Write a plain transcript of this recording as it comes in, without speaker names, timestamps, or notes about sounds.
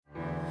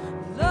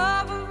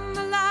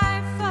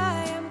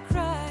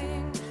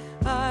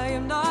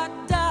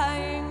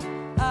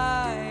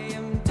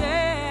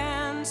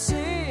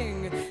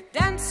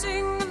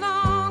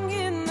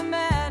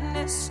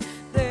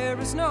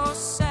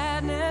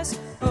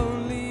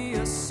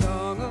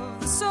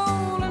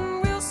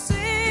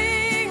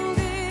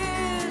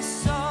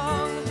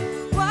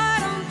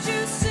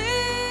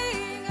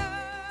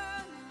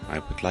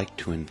I'd like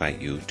to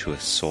invite you to a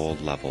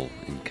soul-level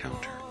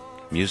encounter.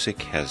 Music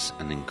has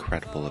an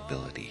incredible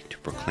ability to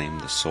proclaim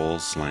the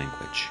soul's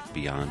language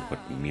beyond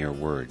what mere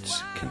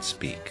words can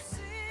speak.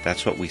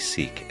 That's what we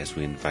seek as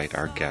we invite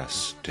our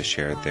guests to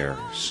share their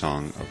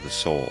song of the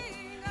soul.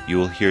 You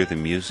will hear the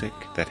music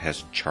that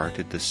has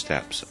charted the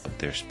steps of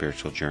their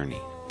spiritual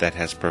journey, that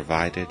has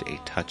provided a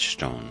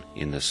touchstone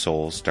in the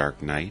soul's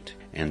dark night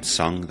and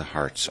sung the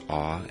heart's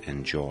awe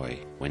and joy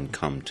when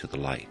come to the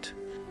light.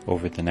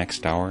 Over the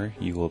next hour,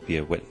 you will be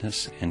a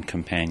witness and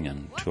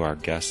companion to our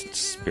guests'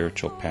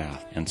 spiritual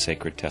path and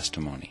sacred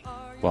testimony.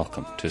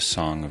 Welcome to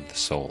Song of the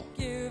Soul.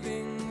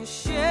 Giving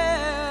shelter,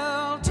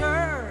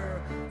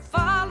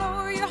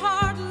 follow your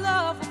heart,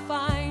 love will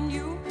find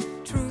you,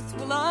 truth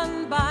will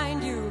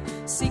unbind you,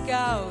 seek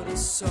out a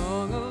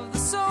song of the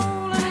soul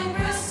and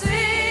we'll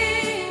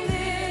sing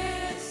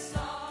this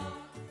song.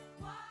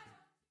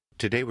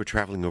 Today we're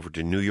traveling over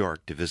to New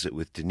York to visit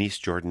with Denise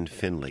Jordan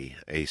Finley,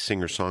 a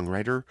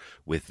singer-songwriter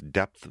with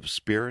depth of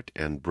spirit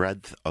and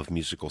breadth of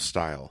musical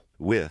style,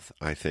 with,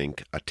 I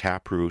think, a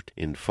taproot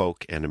in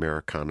folk and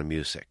Americana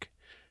music.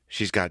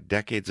 She's got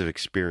decades of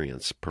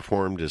experience,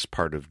 performed as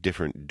part of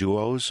different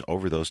duos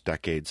over those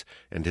decades,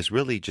 and has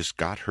really just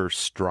got her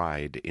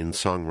stride in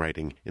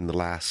songwriting in the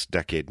last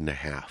decade and a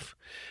half.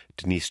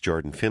 Denise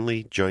Jordan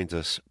Finley joins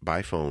us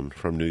by phone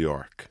from New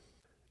York.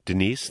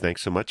 Denise,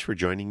 thanks so much for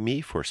joining me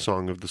for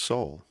Song of the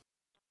Soul.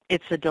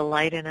 It's a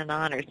delight and an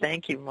honor.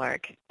 Thank you,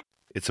 Mark.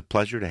 It's a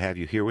pleasure to have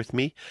you here with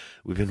me.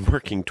 We've been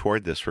working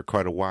toward this for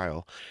quite a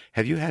while.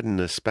 Have you had an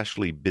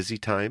especially busy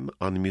time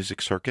on the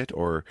music circuit,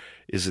 or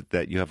is it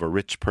that you have a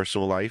rich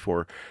personal life,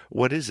 or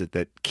what is it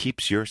that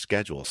keeps your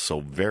schedule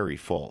so very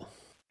full?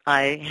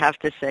 I have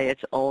to say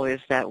it's always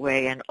that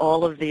way, and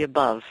all of the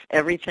above.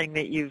 Everything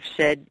that you've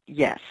said,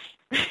 yes.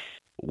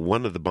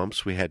 One of the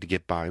bumps we had to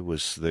get by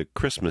was the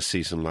Christmas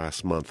season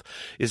last month.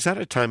 Is that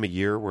a time of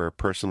year where a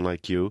person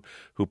like you,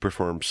 who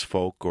performs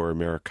folk or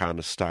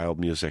Americana-style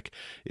music,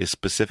 is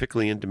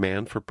specifically in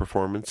demand for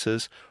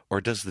performances,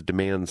 or does the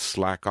demand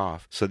slack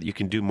off so that you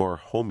can do more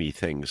homey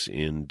things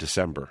in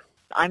December?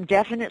 I'm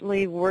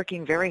definitely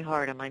working very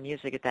hard on my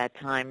music at that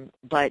time,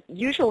 but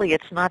usually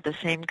it's not the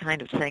same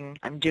kind of thing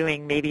I'm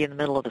doing maybe in the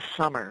middle of the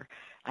summer.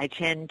 I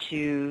tend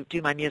to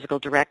do my musical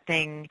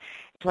directing,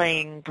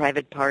 playing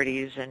private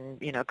parties and,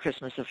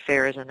 Christmas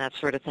affairs and that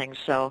sort of thing.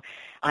 So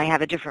I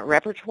have a different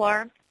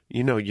repertoire.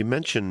 You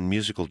mentioned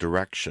musical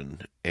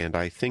direction, and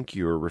I think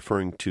you're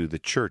referring to the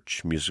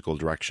church musical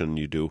direction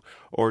you do,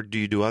 or do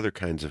you do other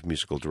kinds of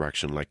musical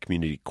direction, like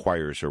community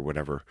choirs or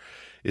whatever?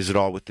 Is it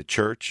all with the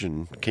church,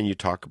 and can you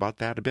talk about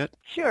that a bit?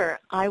 Sure.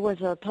 I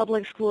was a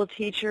public school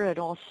teacher and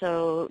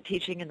also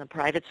teaching in the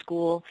private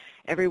school,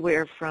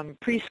 everywhere from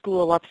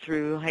preschool up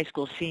through high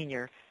school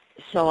senior.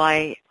 So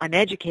I'm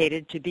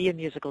educated to be a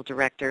musical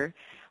director,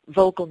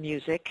 vocal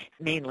music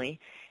mainly.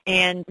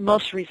 And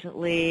most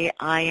recently,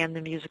 I am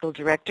the musical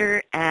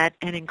director at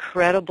an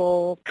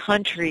incredible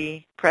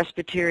country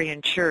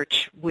Presbyterian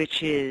church,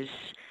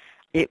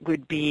 it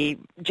would be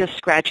just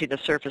scratching the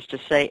surface to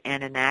say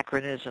an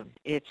anachronism.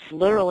 It's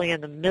literally in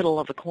the middle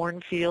of a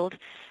cornfield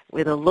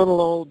with a little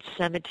old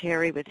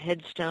cemetery with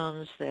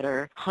headstones that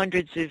are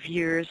hundreds of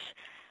years.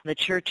 The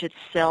church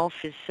itself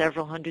is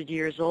several hundred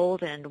years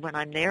old, and when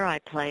I'm there, I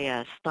play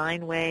a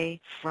Steinway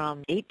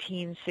from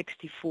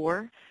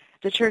 1864.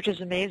 The church is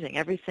amazing.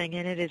 Everything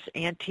in it is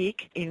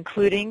antique,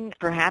 including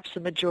perhaps a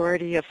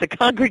majority of the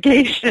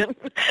congregation,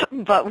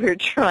 but we've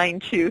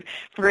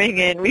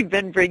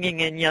been bringing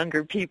in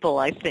younger people,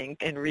 I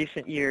think, in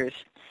recent years.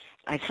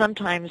 I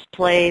sometimes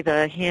play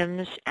the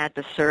hymns at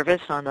the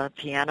service on the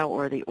piano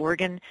or the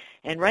organ,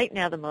 and right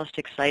now the most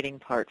exciting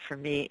part for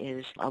me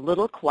is a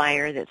little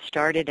choir that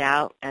started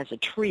out as a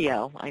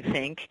trio, I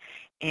think,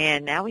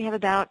 and now we have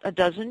about a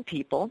dozen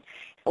people,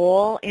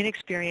 all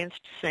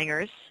inexperienced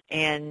singers,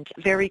 and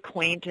very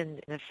quaint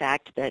in the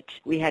fact that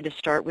we had to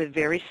start with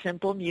very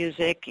simple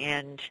music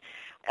and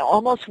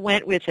almost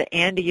went with the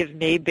Andy of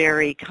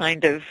Mayberry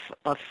kind of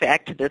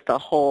effect that the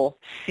whole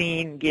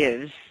scene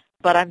gives.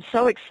 But I'm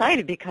so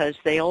excited because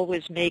they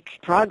always make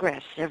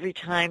progress. Every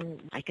time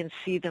I can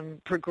see them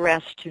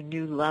progress to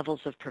new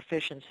levels of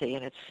proficiency,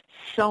 and it's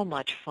so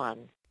much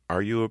fun.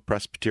 Are you a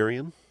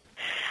Presbyterian?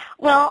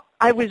 Well,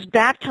 I was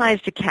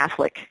baptized a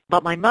Catholic,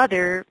 but my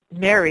mother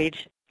married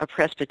a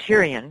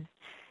Presbyterian.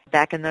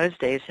 Back in those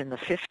days, in the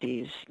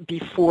 50s,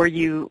 before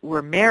you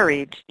were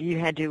married, you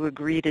had to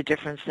agree to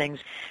different things.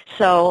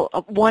 So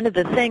one of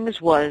the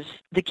things was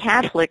the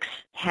Catholics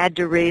had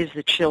to raise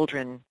the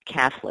children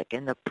Catholic,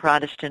 and the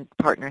Protestant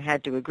partner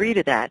had to agree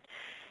to that.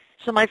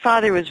 So my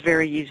father was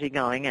very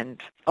easygoing and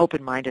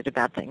open-minded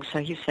about things, so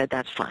he said,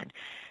 that's fine.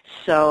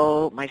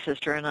 So my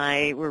sister and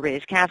I were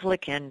raised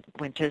Catholic and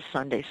went to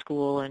Sunday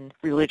school and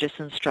religious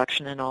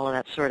instruction and all of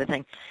that sort of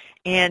thing.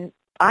 And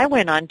I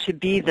went on to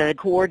be the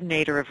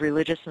coordinator of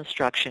religious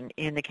instruction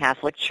in the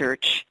Catholic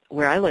Church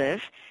where I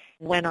live,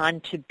 went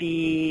on to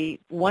be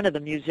one of the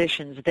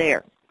musicians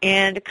there.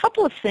 And a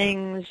couple of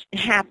things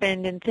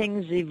happened and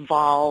things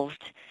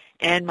evolved,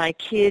 and my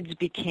kids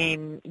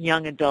became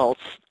young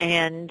adults.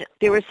 And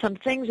there were some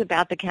things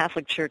about the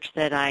Catholic Church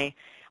that I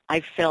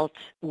felt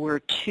were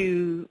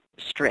too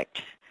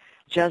strict,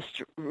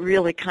 just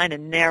really kind of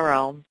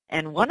narrow.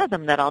 And one of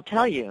them that I'll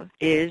tell you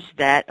is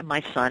that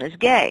my son is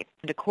gay.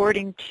 And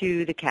according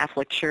to the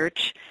Catholic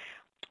Church,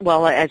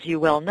 well, as you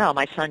well know,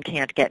 my son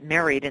can't get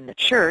married in the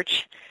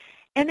church.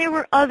 And there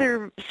were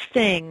other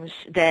things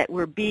that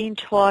were being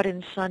taught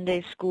in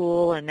Sunday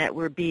school and that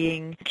were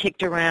being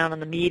kicked around in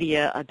the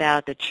media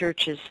about the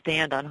church's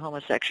stand on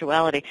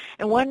homosexuality.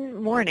 And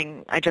one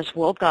morning I just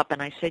woke up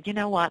and I said, you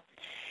know what?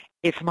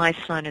 If my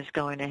son is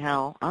going to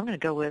hell, I'm going to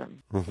go with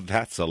him.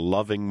 That's a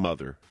loving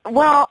mother.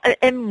 Well,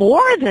 and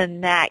more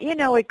than that,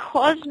 it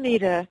caused me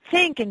to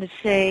think and to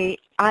say,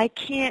 I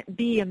can't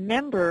be a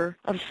member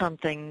of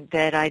something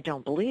that I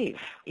don't believe.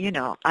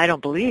 I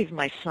don't believe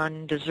my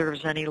son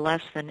deserves any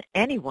less than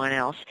anyone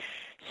else.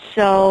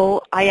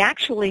 So I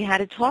actually had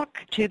to talk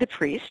to the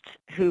priest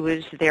who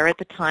was there at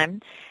the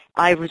time.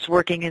 I was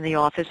working in the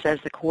office as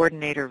the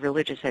coordinator of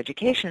religious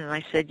education, and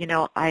I said,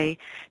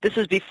 this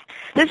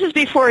is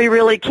before he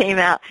really came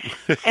out,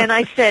 and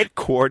I said,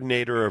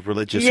 coordinator of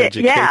religious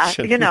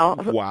education. Yeah,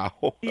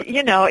 Wow.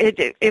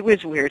 It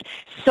was weird.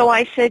 So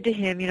I said to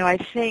him, I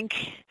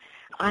think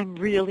I'm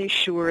really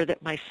sure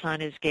that my son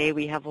is gay.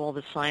 We have all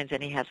the signs,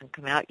 and he hasn't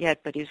come out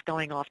yet, but he's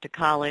going off to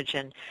college,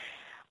 and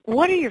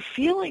what are your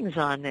feelings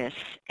on this?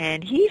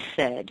 And he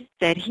said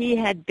that he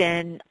had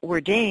been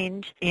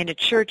ordained in a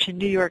church in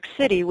New York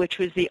City, which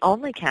was the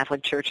only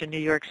Catholic church in New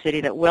York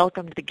City that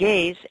welcomed the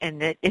gays,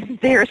 and that in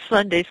their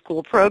Sunday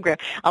school program,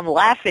 I'm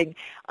laughing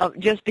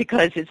just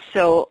because it's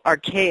so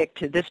archaic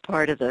to this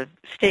part of the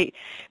state.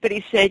 But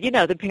he said,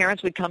 the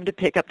parents would come to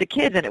pick up the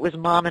kids, and it was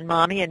mom and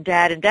mommy and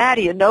dad and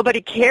daddy, and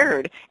nobody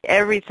cared.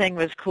 Everything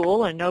was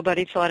cool, and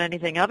nobody thought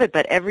anything of it.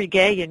 But every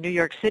gay in New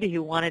York City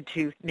who wanted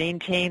to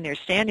maintain their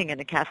standing in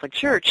the Catholic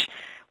Church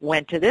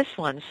went to this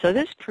one. So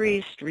this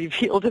priest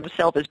revealed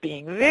himself as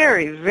being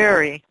very,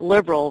 very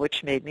liberal,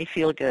 which made me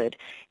feel good.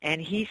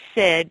 And he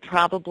said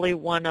probably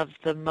one of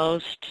the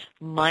most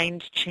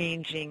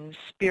mind-changing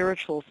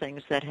spiritual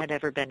things that had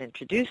ever been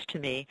introduced to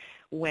me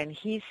when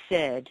he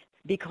said,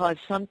 because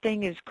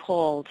something is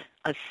called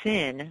a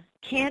sin,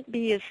 can't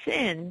be a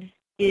sin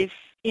if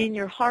in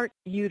your heart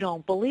you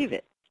don't believe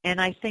it.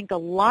 And I think a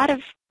lot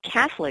of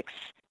Catholics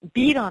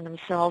beat on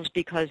themselves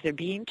because they're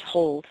being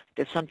told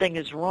that something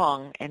is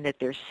wrong and that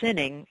they're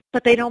sinning,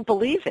 but they don't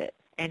believe it.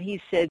 And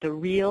he said the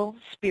real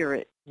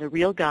spirit, the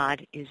real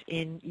God is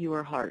in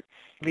your heart,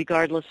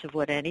 regardless of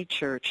what any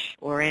church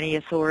or any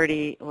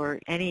authority or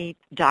any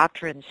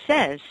doctrine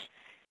says.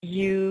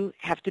 You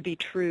have to be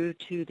true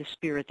to the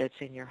spirit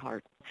that's in your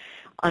heart.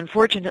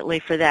 Unfortunately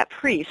for that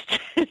priest,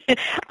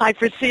 I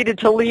proceeded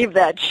to leave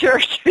that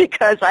church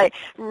because I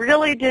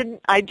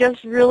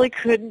just really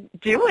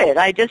couldn't do it.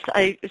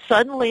 I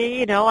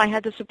suddenly, I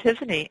had this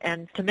epiphany.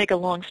 And to make a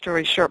long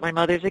story short, my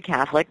mother's a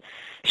Catholic.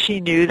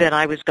 She knew that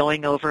I was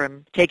going over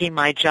and taking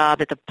my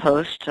job at the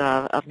post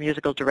of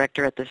musical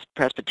director at this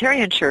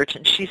Presbyterian church.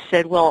 And she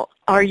said, well,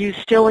 are you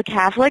still a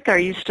Catholic? Are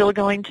you still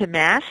going to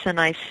Mass?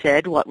 And I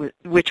said,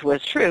 which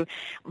was true,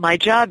 my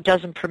job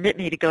doesn't permit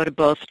me to go to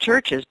both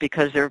churches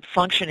because they're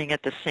functioning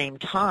at the same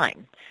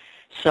time.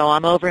 So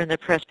I'm over in the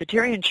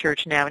Presbyterian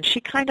church now, and she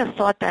kind of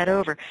thought that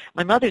over.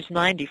 My mother's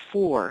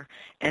 94,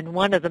 and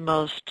one of the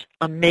most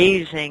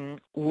amazing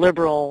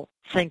liberal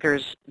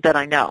thinkers that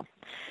I know.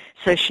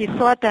 So she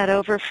thought that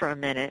over for a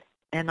minute,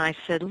 and I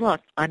said,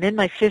 look, I'm in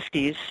my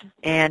 50s,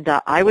 and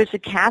I was a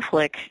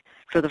Catholic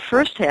for the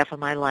first half of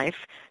my life,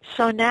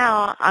 so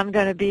now I'm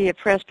going to be a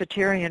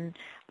Presbyterian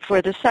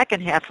for the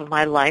second half of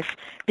my life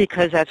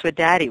because that's what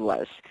Daddy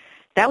was.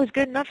 That was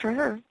good enough for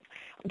her.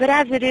 But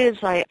as it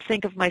is, I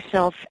think of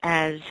myself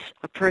as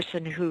a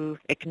person who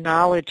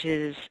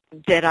acknowledges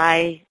that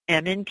I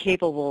am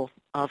incapable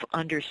of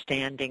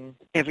understanding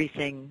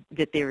everything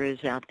that there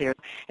is out there,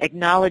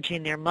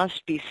 acknowledging there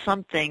must be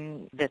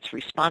something that's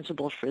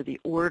responsible for the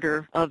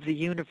order of the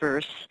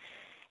universe,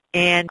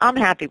 and I'm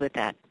happy with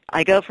that.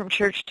 I go from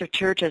church to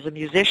church as a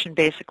musician,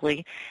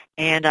 basically,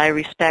 and I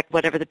respect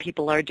whatever the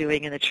people are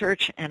doing in the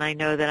church, and I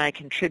know that I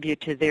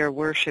contribute to their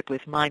worship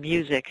with my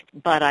music,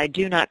 but I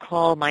do not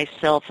call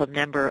myself a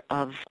member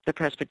of the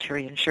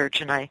Presbyterian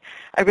Church, and I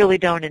really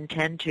don't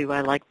intend to.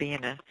 I like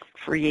being a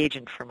free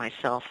agent for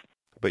myself.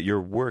 But your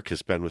work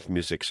has been with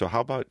music, so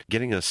how about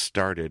getting us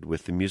started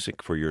with the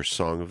music for your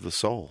Song of the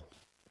Soul?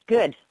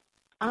 Good.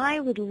 I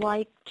would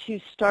like to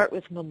start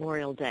with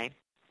Memorial Day.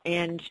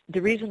 And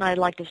the reason I'd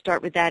like to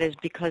start with that is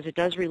because it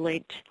does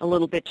relate a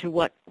little bit to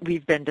what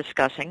we've been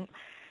discussing.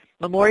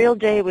 Memorial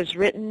Day was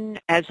written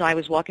as I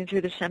was walking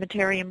through the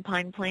cemetery in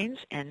Pine Plains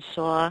and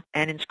saw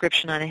an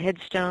inscription on a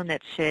headstone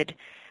that said,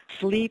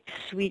 "Sleep,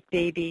 sweet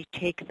baby,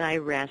 take thy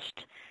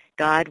rest.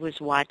 God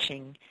was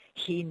watching,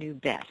 he knew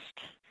best."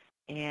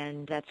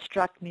 And that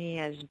struck me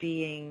as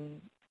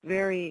being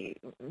very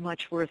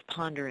much worth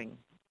pondering.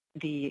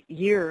 The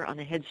year on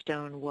the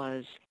headstone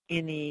was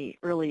in the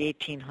early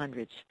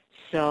 1800s.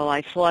 So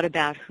I thought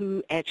about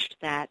who etched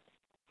that,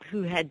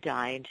 who had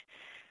died,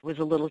 was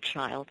a little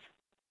child.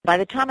 By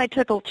the time I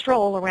took a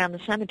stroll around the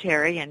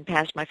cemetery and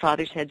passed my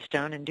father's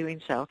headstone in doing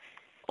so,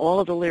 all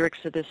of the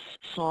lyrics of this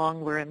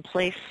song were in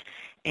place,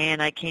 and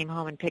I came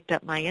home and picked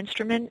up my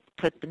instrument,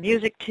 put the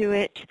music to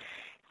it.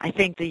 I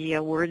think the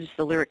words,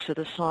 the lyrics of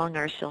the song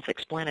are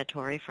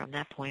self-explanatory from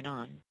that point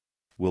on.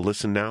 We'll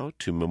listen now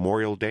to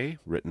Memorial Day,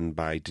 written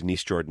by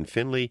Denise Jordan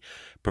Findlay,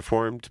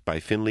 performed by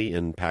Findlay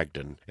and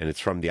Pagden, and it's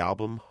from the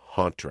album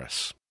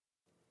Hauntress.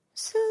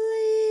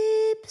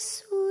 Sleep,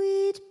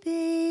 sweet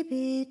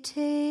baby,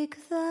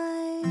 take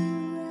thy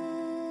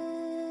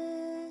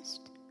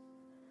rest.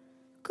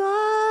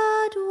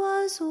 God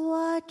was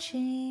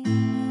watching,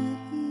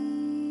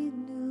 he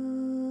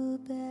knew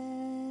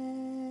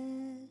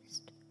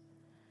best.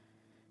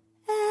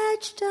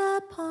 Etched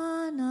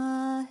upon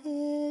a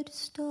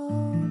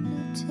headstone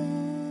telling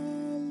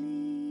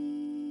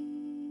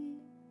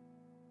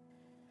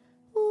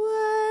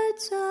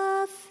words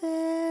of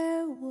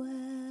farewell,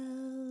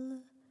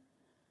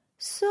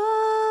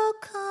 so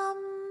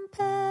compelling.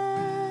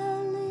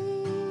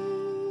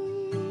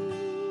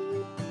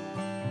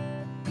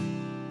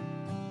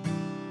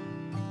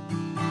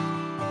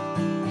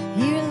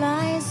 Here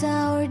lies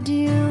our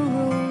dear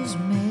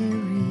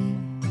Rosemary,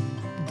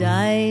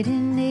 died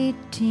in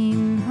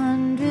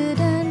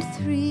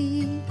 1803.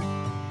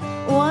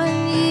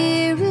 1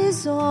 year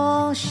is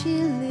all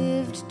she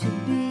lived to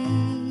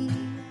be.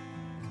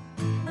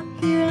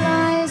 Here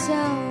lies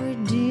our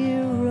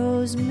dear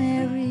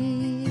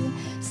Rosemary.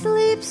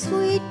 Sleep,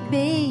 sweet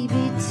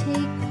baby,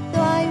 take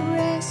thy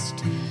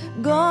rest.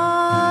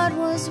 God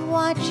was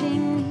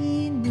watching,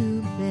 he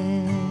knew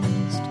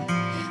best.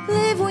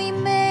 Live we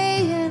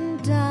may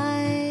and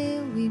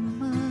die we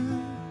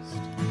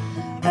must.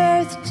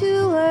 Earth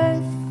to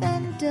earth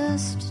and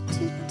dust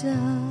to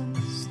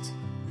dust.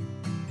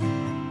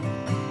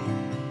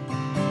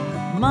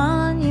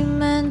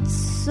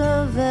 Monuments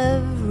of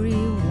every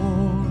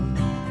war,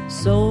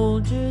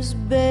 soldiers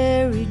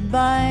buried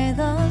by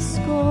the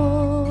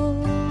score.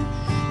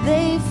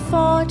 They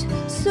fought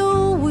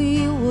so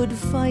we would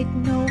fight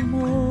no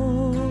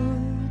more.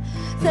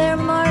 They're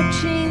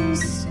marching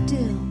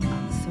still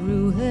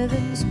through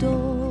heaven's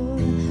door.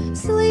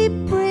 Sleep,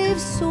 brave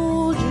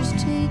soldiers,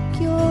 take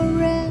your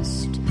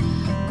rest.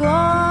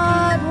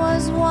 God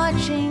was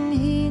watching,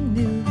 he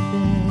knew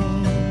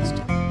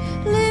best.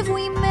 Live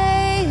we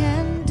may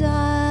and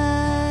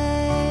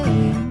die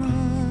we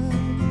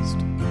must.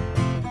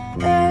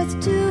 Earth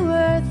to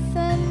earth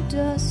and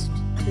dust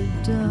to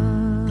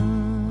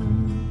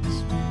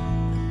dust.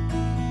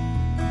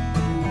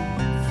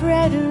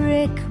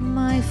 Frederick,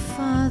 my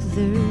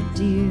father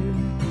dear,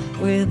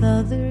 with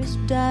others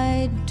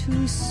died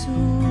too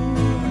soon,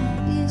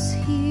 is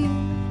here.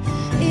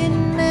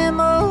 In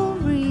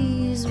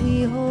memories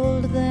we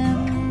hold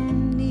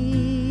them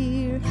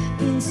near,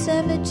 in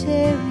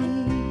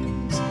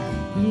cemeteries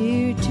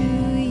year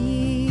to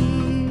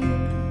year.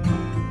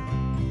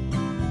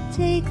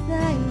 Take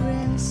thy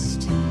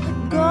rest.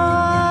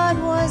 God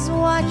was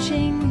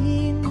watching,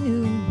 he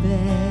knew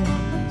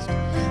best.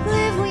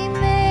 Live we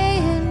may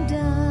and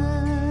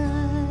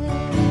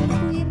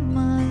die we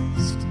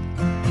must.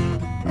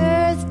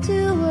 Earth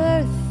to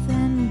earth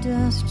and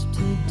dust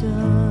to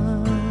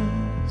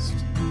dust.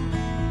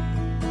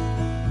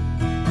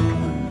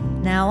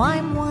 Now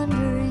I'm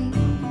wandering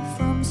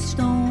from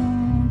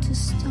stone to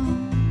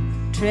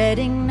stone,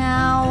 treading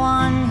now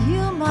on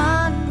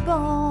human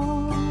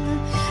bone.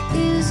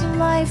 Is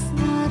life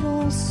not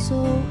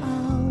also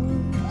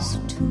ours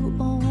to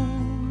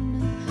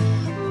own?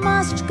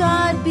 Must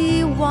God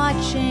be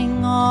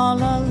watching all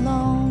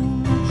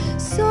alone?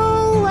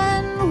 So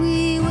when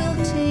we will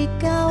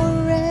take our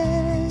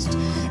rest,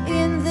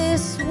 in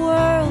this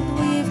world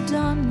we've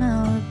done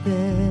our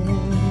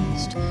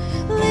best.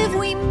 Live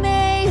we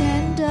may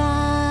and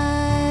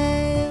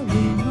die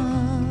we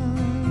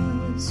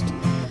must.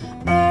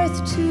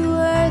 Earth to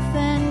earth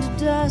and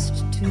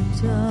dust to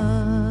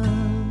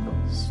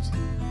dust.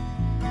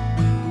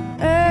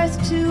 Earth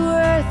to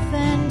earth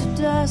and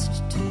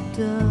dust to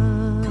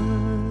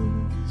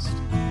dust.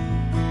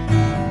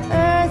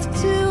 Earth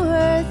to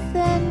earth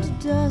and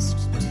dust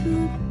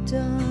to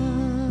dust.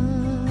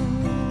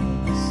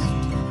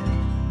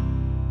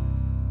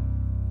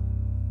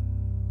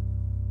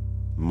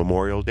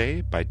 Memorial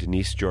Day by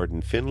Denise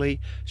Jordan Findlay.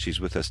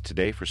 She's with us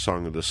today for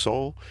Song of the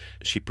Soul.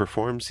 She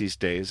performs these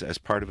days as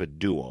part of a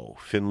duo,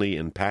 Findlay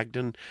and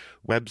Pagden.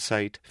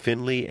 Website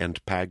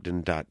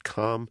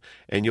findlayandpagden.com,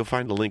 and you'll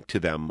find a link to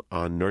them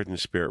on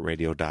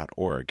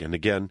northernspiritradio.org. And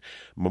again,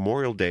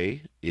 Memorial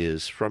Day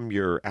is from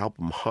your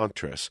album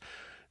Hauntress.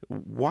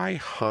 Why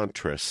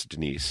Hauntress,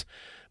 Denise?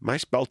 My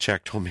spell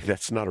check told me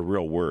that's not a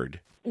real word.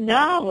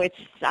 No,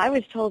 I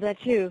was told that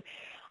too.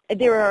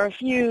 There are a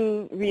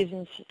few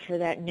reasons for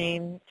that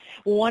name.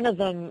 One of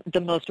them, the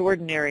most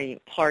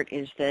ordinary part,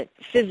 is that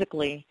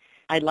physically,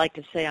 I'd like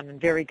to say I'm in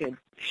very good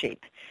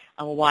shape.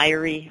 I'm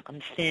wiry, I'm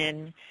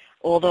thin.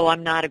 Although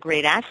I'm not a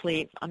great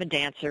athlete, I'm a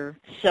dancer.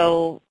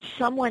 So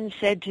someone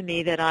said to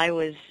me that I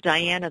was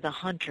Diana the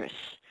Huntress.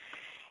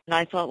 And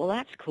I thought, well,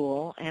 that's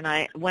cool. And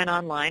I went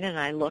online and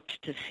I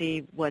looked to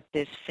see what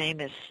this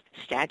famous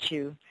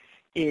statue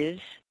is.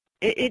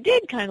 It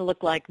did kind of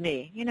look like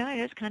me. You know,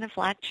 it was kind of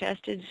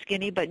flat-chested,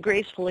 skinny, but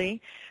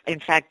gracefully. In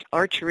fact,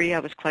 archery I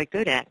was quite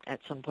good at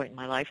some point in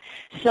my life.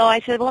 So I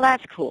said, well,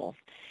 that's cool.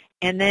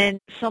 And then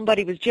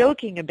somebody was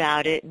joking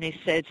about it, and they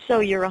said, so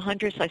you're a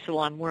huntress? I said, well,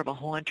 I'm more of a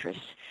hauntress.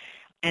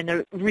 And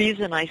the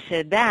reason I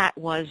said that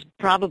was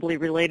probably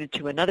related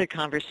to another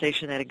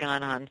conversation that had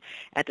gone on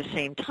at the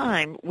same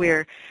time,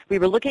 where we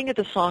were looking at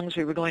the songs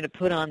we were going to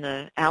put on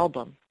the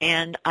album.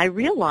 And I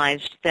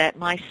realized that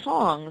my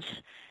songs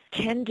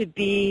tend to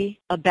be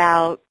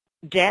about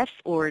death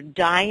or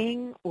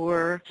dying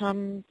or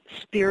some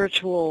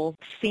spiritual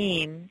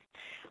theme.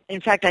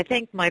 In fact, I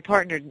think my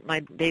partner,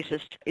 my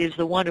bassist, is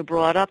the one who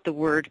brought up the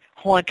word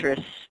hauntress.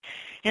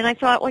 And I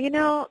thought, well, you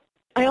know,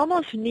 I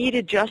almost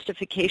needed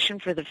justification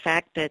for the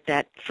fact that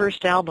that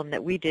first album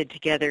that we did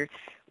together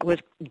was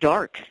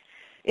dark.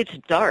 It's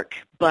dark,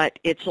 but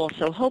it's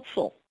also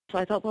hopeful. So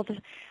I thought, well,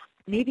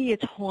 maybe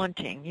it's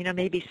haunting. You know,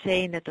 maybe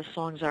saying that the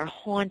songs are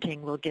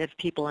haunting will give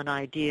people an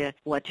idea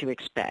what to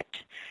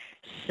expect.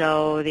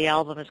 So the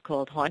album is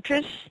called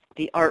Hauntress.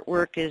 The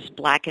artwork is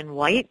black and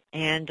white,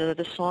 and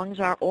the songs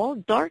are all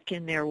dark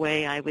in their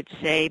way, I would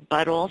say,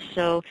 but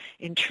also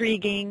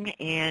intriguing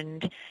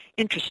and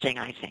interesting,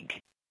 I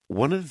think.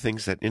 One of the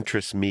things that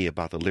interests me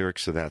about the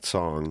lyrics of that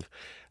song,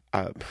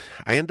 I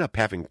end up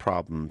having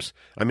problems.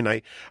 I mean,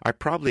 I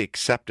probably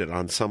accept it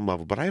on some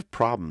level, but I have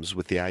problems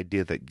with the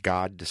idea that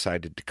God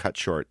decided to cut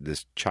short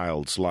this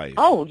child's life.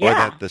 Oh, yeah. Or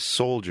that the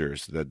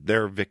soldiers, that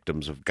they're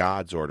victims of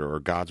God's order or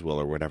God's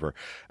will or whatever.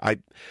 I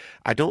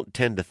don't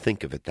tend to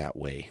think of it that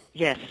way.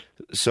 Yes.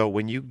 So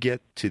when you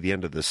get to the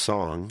end of the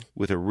song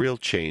with a real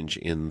change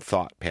in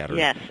thought pattern,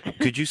 yes.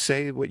 Could you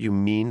say what you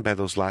mean by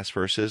those last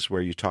verses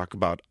where you talk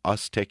about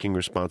us taking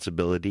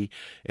responsibility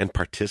and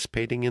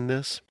participating in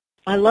this?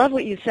 I love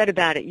what you said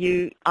about it.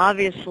 You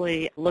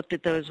obviously looked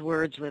at those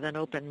words with an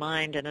open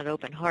mind and an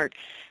open heart.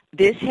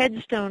 This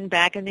headstone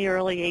back in the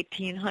early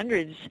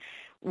 1800s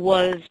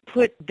was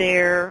put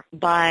there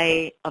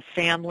by a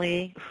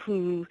family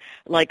who,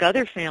 like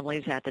other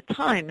families at the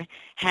time,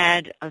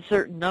 had a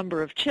certain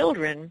number of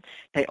children.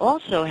 They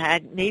also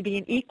had maybe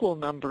an equal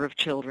number of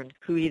children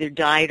who either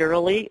died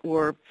early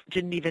or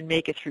didn't even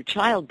make it through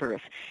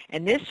childbirth.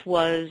 And this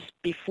was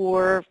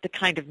before the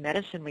kind of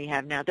medicine we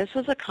have now. This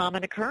was a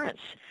common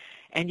occurrence.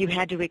 And you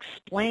had to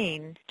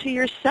explain to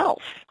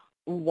yourself,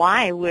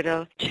 why would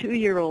a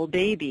 2-year-old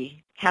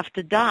baby have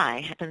to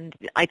die? And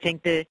I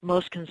think the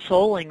most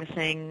consoling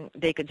thing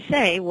they could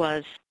say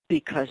was,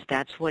 because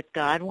that's what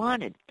God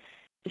wanted.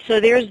 So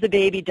there's the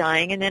baby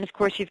dying, and then of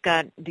course you've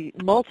got the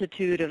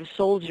multitude of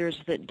soldiers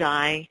that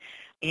die,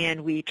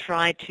 and we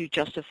try to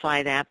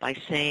justify that by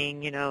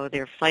saying, you know,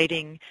 they're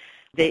fighting,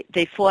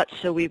 they fought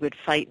so we would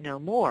fight no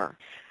more.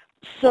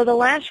 So the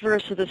last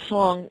verse of the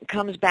song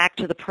comes back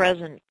to the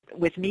present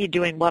with me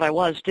doing what I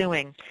was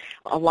doing.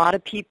 A lot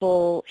of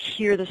people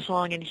hear the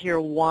song and hear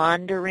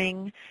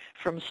wandering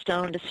from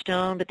stone to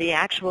stone, but the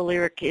actual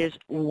lyric is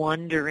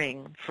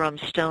wandering from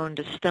stone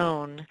to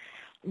stone.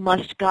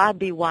 Must God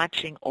be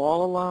watching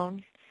all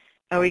alone?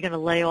 Are we going to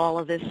lay all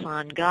of this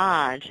on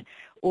God?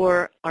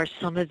 Or are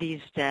some of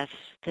these deaths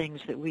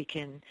things that we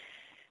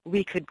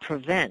could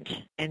prevent?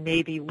 And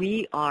maybe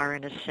we are,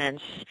 in a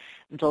sense,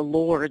 the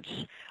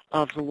lords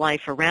of the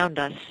life around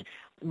us,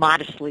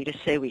 modestly to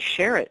say we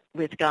share it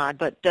with God,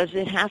 but does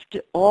it have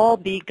to all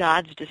be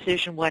God's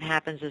decision what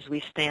happens as we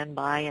stand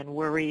by and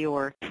worry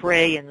or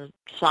pray in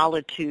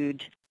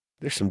solitude?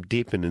 There's some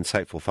deep and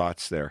insightful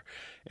thoughts there,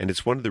 and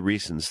it's one of the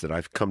reasons that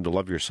I've come to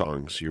love your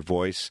songs, your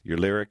voice, your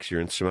lyrics,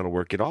 your instrumental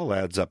work. It all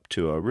adds up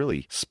to a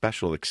really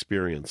special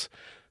experience.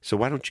 So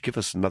why don't you give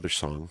us another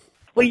song?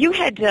 Well, you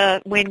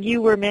had, when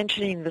you were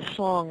mentioning the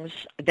songs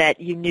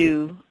that you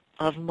knew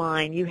of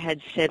mine, you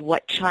had said,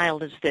 what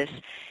child is this?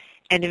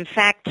 And in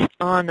fact,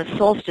 on the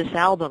Solstice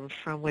album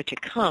from which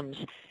it comes,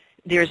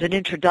 there's an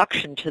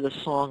introduction to the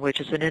song,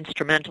 which is an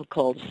instrumental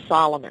called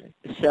Solomon.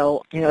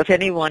 So, you know, if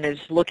anyone is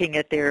looking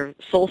at their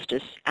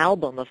Solstice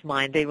album of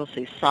mine, they will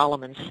see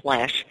Solomon /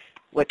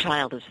 What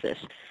Child Is This?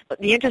 But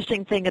the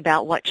interesting thing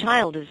about What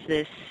Child Is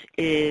This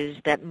is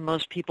that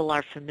most people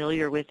are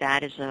familiar with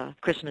that as a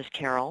Christmas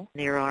carol.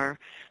 There are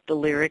the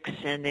lyrics,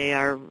 and they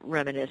are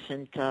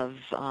reminiscent of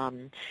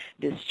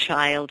this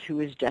child who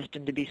is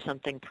destined to be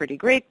something pretty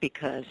great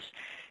because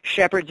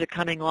shepherds are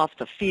coming off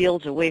the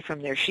fields away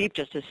from their sheep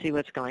just to see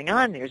what's going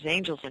on. There's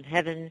angels in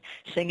heaven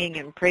singing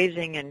and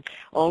praising, and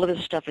all of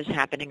this stuff is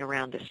happening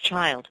around this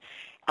child.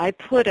 I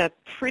put a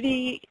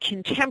pretty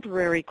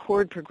contemporary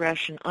chord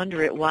progression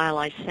under it while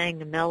I sang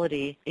the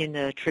melody in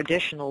the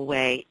traditional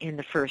way in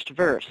the first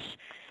verse.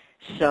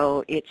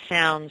 So it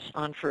sounds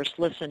on first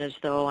listen as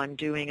though I'm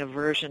doing a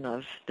version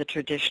of the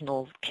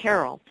traditional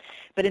carol.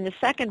 But in the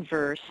second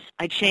verse,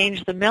 I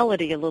change the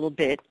melody a little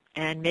bit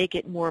and make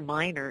it more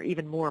minor,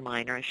 even more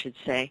minor, I should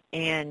say.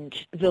 And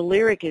the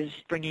lyric is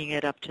bringing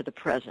it up to the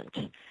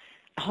present.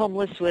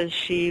 Homeless was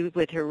she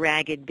with her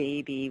ragged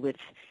baby,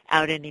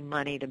 without any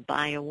money to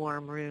buy a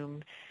warm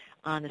room.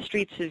 on the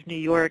streets of New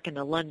York and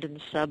the London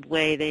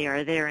subway. They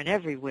are there and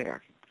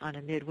everywhere on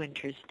a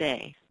midwinter's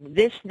day.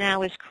 This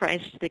now is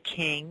Christ the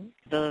King,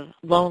 the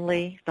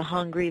lonely, the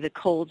hungry, the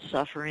cold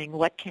suffering.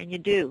 What can you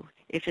do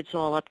if it's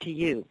all up to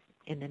you?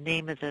 In the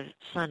name of the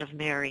Son of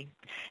Mary.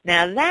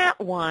 Now that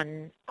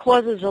one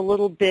causes a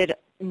little bit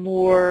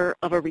more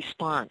of a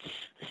response,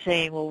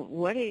 saying, well,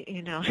 what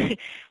are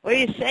what are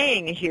you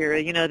saying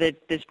here?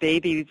 That this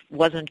baby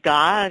wasn't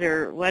God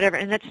or whatever.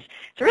 And it's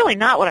really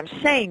not what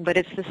I'm saying, but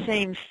it's the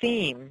same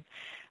theme.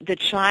 The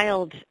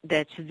child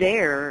that's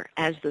there,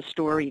 as the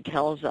story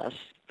tells us,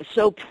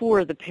 so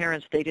poor, the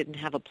parents, they didn't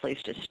have a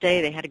place to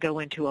stay. They had to go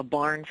into a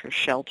barn for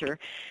shelter.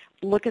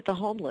 Look at the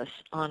homeless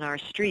on our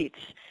streets.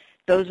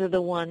 Those are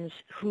the ones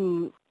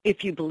who,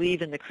 if you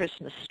believe in the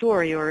Christmas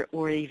story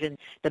or even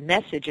the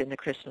message in the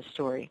Christmas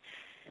story,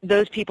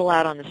 those people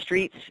out on the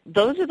streets,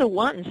 those are the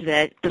ones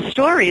that the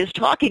story is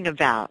talking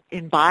about,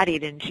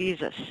 embodied in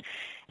Jesus.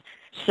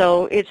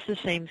 So it's the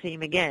same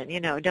theme again.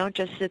 Don't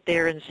just sit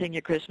there and sing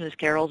your Christmas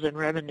carols and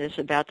reminisce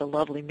about the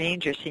lovely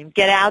manger scene.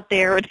 Get out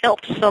there and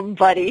help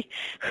somebody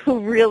who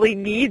really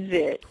needs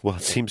it. Well,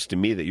 it seems to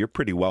me that you're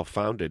pretty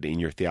well-founded in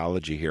your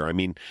theology here. I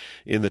mean,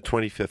 in the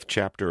 25th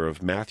chapter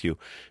of Matthew,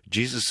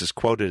 Jesus is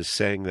quoted as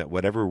saying that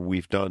whatever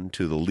we've done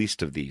to the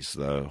least of these,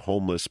 the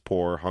homeless,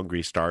 poor,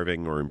 hungry,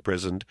 starving, or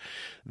imprisoned,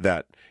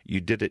 that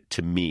you did it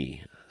to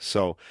me.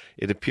 So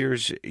it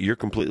appears you're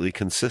completely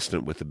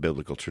consistent with the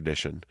biblical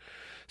tradition.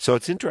 So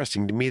it's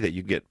interesting to me that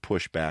you get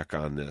pushback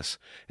on this,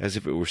 as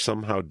if it were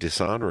somehow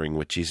dishonoring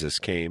what Jesus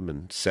came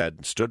and said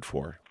and stood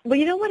for. Well,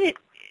 you know what?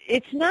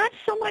 It's not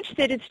so much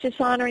that it's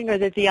dishonoring or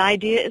that the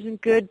idea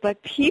isn't good,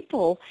 but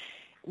people,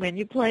 when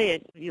you play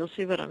it, you'll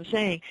see what I'm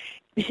saying.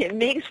 It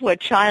makes What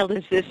Child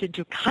Is This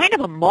into kind of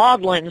a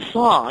maudlin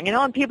song.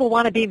 And people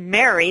want to be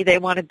merry. They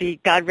want to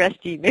be, God rest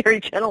ye merry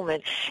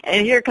gentlemen.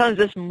 And here comes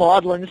this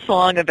maudlin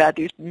song about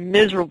these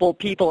miserable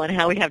people and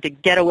how we have to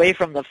get away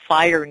from the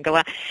fire and go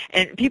out.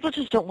 And people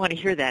just don't want to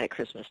hear that at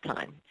Christmas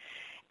time.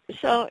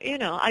 So,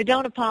 I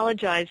don't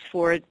apologize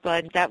for it,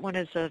 but that one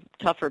is a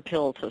tougher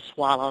pill to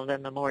swallow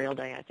than Memorial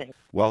Day, I think.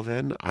 Well,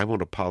 then, I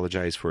won't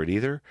apologize for it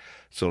either.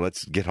 So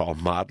let's get all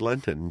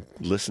maudlin and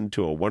listen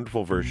to a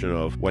wonderful version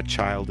of What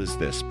Child Is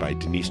This by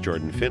Denise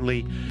Jordan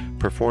Findlay,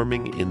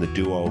 performing in the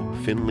duo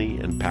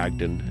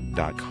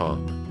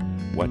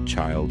FindlayandPagden.com. What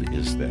Child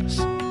Is This?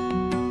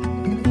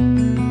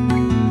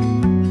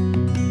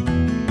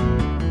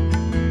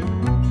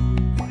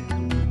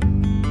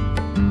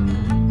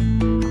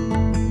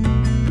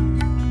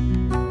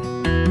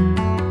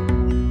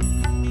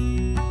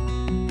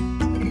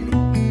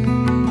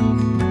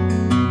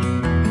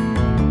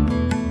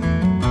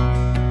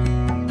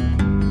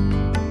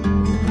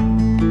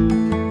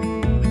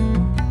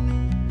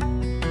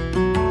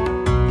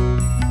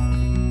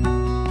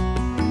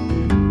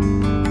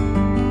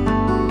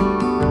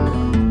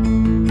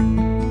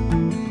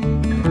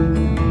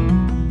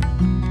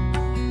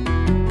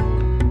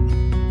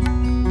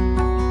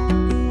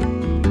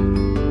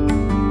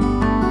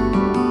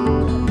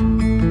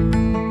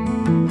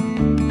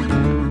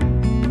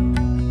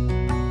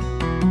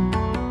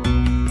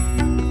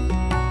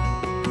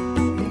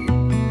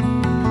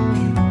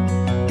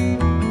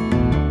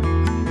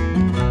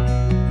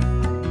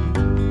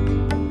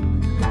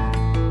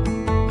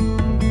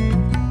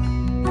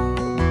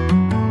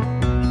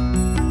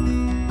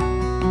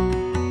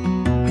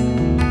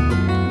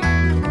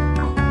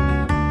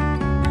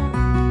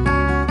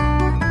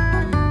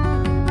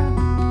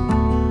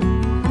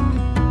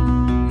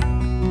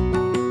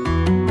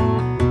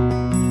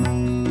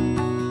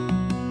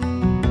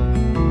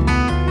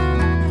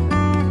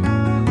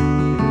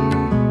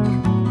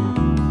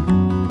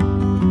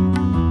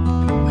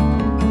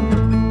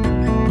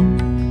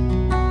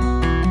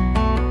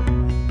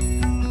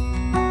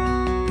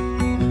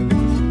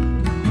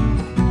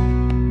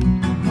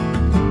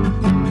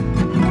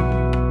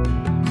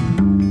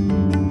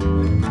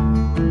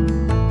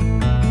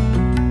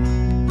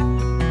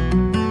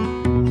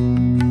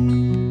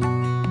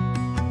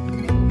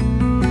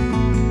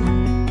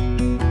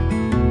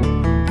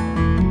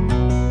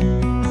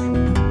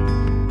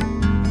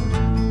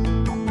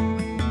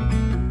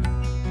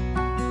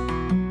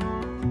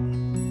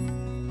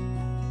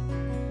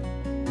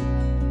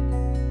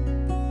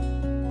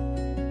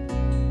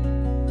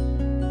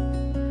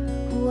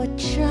 What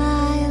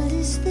child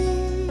is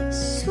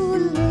this who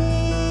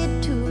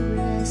laid to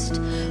rest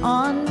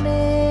on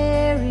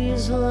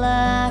Mary's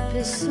lap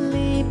is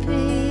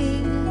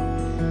sleeping,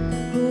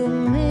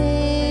 whom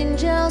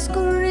angels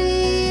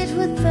greet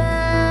with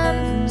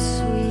anthems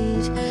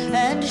sweet,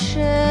 and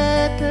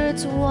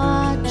shepherds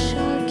watch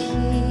are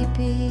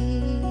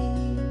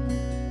keeping?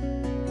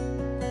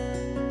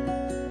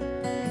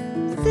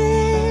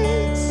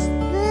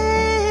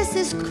 This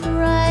is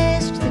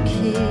Christ the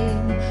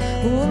King,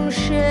 whom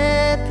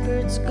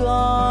shepherds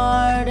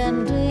guard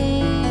and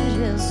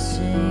angels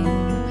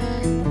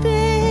sing.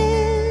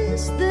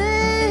 This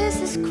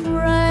is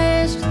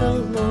Christ the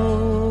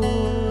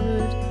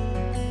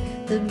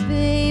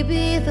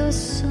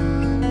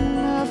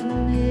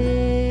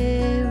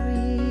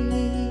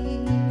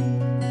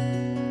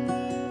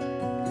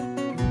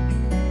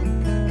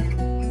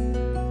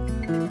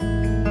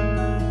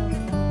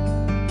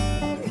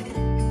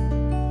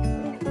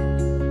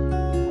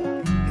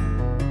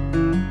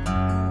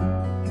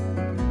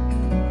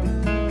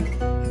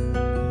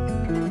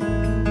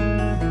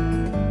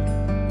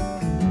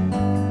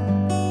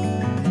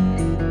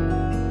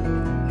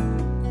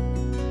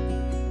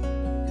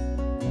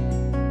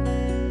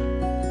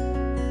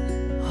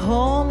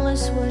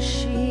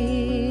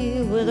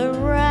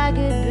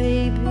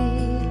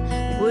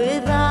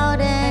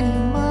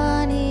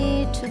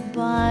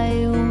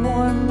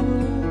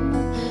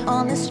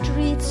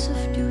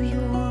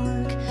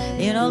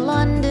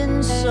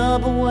London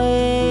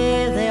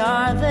subway. They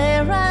are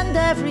there and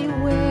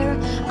everywhere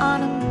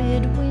on a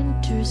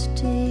midwinter's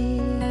day.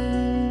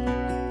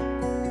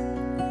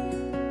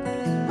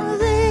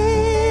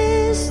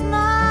 This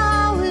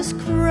now is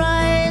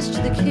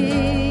Christ the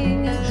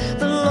King,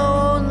 the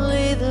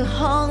lonely, the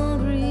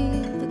hungry,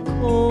 the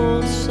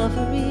cold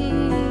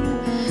suffering.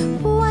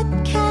 What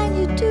can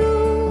you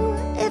do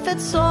if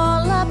it's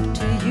all up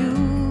to you?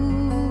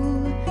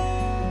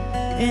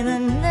 In the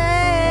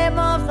name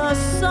of the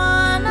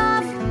Son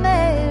of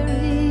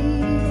Mary,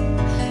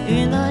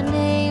 in the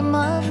name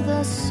of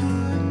the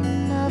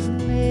Son of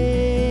Mary.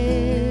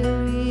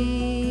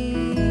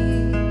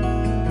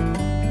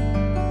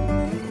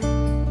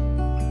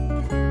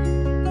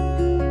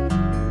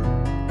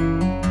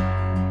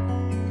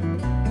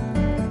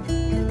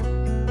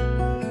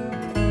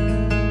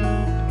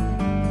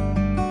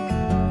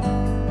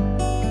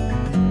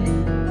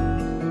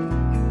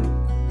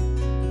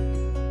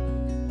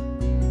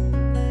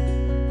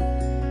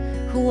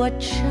 What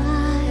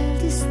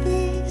child is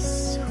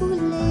this who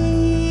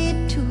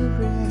laid to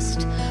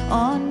rest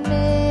on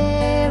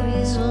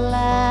Mary's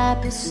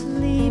lap is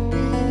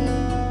sleeping,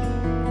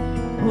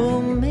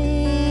 whom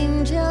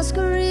angels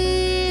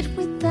greet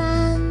with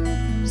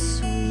anthems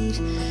sweet,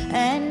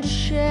 and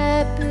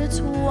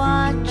shepherds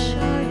watch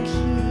are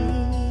keeping?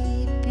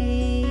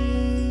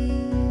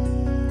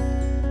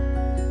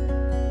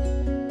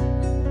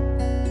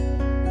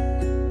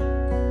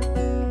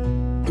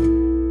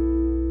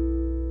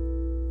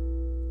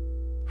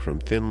 From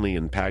Finley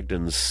and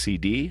Pagden's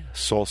CD,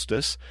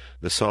 Solstice.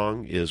 The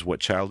song is What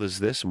Child Is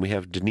This? And we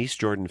have Denise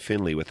Jordan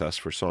Finley with us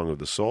for Song of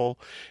the Soul,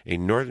 a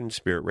Northern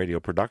Spirit Radio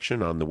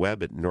production on the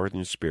web at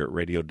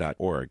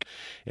northernspiritradio.org.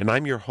 And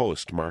I'm your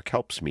host, Mark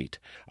Helpsmeet.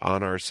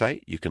 On our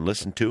site, you can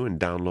listen to and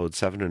download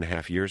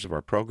 7.5 years of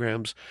our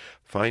programs,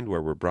 find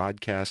where we're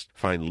broadcast,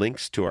 find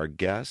links to our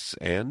guests,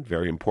 and,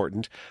 very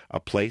important, a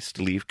place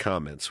to leave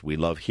comments. We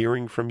love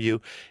hearing from you,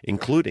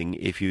 including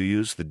if you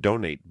use the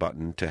donate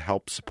button to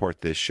help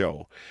support this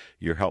show.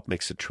 Your help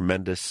makes a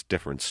tremendous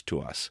difference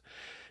to us.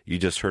 You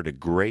just heard a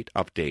great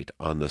update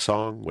on the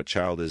song, What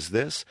Child Is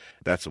This?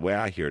 That's the way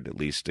I hear it, at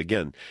least.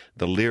 Again,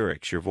 the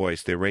lyrics, your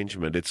voice, the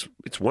arrangement,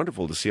 it's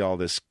wonderful to see all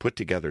this put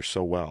together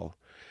so well.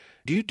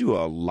 Do you do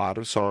a lot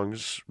of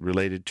songs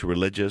related to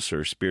religious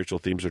or spiritual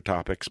themes or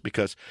topics?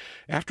 Because,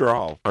 after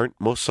all, aren't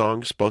most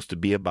songs supposed to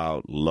be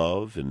about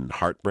love and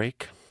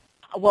heartbreak?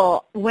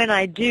 Well, when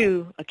I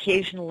do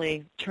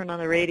occasionally turn on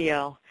the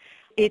radio,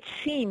 it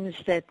seems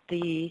that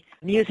the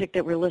music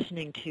that we're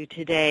listening to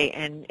today,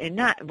 and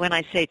not when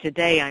I say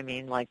today, I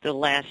mean like the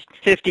last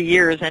 50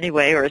 years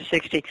anyway, or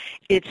 60,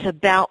 it's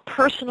about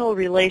personal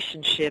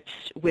relationships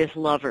with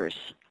lovers.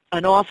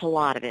 An awful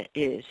lot of it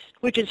is,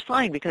 which is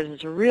fine because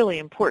it's a really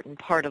important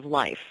part of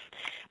life.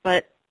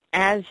 But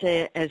as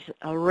a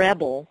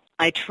rebel,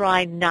 I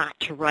try not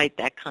to write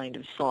that kind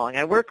of song.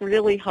 I work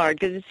really hard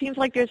because it seems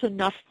like there's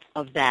enough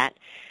of that.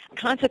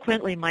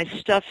 Consequently, my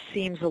stuff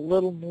seems a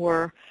little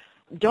more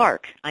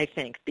dark, I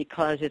think,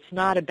 because it's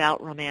not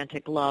about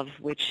romantic love,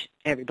 which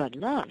everybody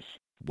loves.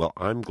 Well,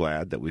 I'm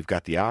glad that we've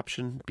got the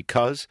option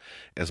because,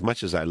 as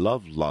much as I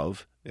love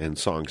love and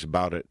songs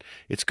about it,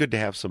 it's good to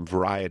have some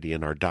variety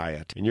in our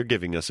diet, and you're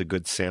giving us a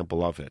good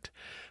sample of it.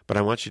 But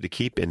I want you to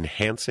keep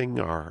enhancing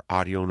our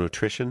audio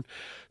nutrition.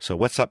 So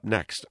what's up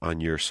next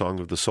on your Song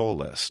of the Soul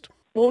list?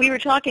 Well, we were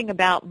talking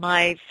about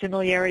my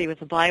familiarity with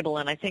the Bible,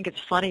 and I think it's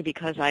funny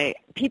because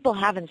people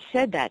haven't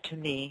said that to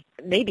me,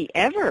 maybe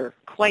ever,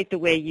 quite the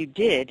way you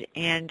did.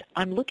 And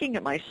I'm looking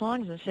at my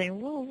songs and saying,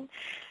 well,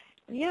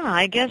 yeah,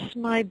 I guess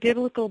my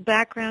biblical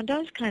background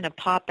does kind of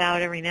pop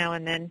out every now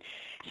and then.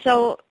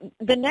 So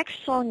the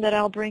next song that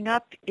I'll bring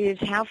up is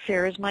How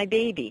Fair Is My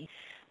Baby.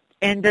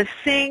 And the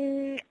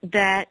thing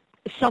that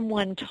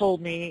someone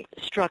told me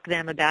struck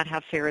them about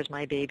How Fair Is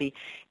My Baby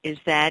is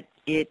that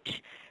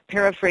it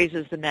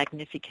paraphrases the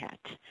Magnificat.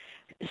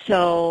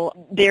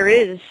 So there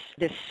is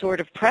this sort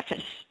of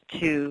preface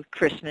to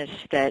Christmas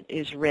that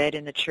is read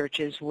in the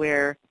churches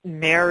where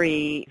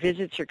Mary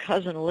visits her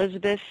cousin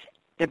Elizabeth.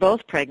 They're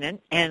both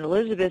pregnant, and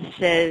Elizabeth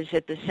says,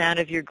 at the sound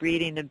of your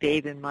greeting, the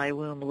babe in my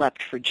womb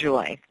leapt for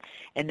joy.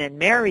 And then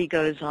Mary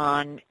goes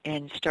on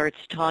and starts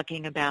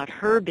talking about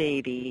her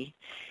baby.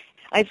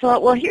 I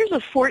thought, well, here's a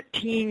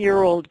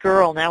 14-year-old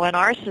girl. Now, in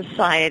our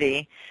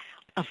society,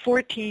 a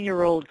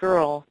 14-year-old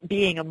girl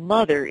being a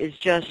mother is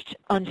just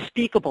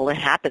unspeakable. It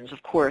happens,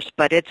 of course,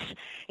 but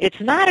it's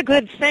not a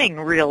good thing,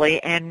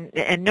 really, and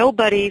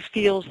nobody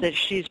feels that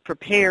she's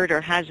prepared or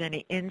has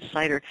any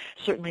insight or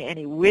certainly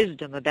any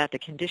wisdom about the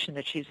condition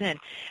that she's in.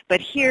 But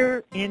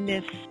here in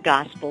this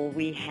gospel,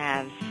 we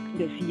have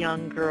this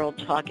young girl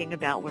talking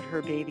about what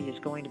her baby is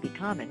going to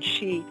become, and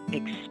she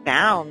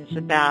expounds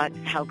about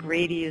how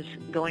great he is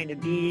going to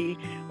be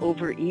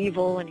over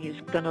evil, and he's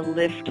going to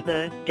lift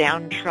the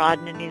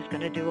downtrodden, and he's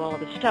going to do all of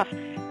this stuff.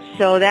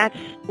 So that's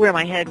where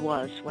my head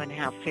was when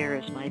How Fair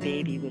Is My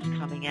Baby was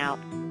coming out.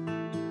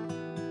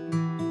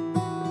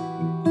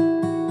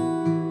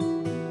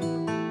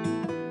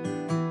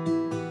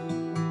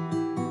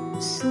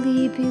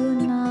 Sleep you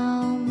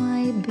now,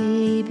 my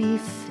baby,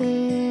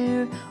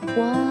 fair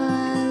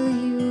while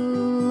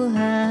you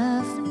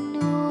have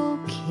no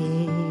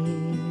care.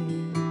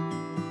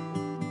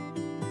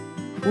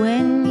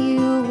 When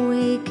you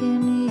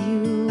waken,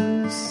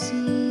 you'll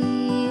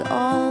see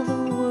all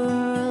the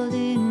world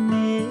in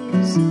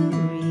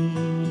misery.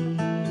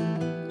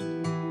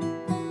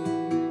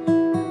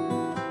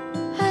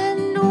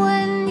 And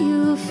when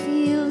you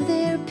feel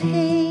their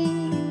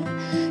pain,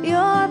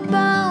 you're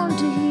bound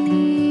to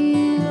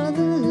heal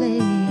the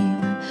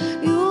lame.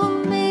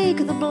 You'll make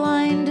the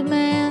blind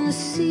man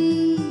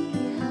see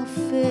how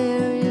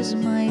fair is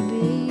my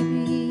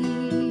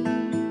baby.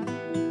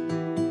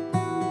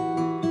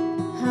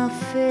 How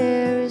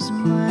fair is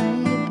my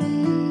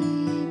baby.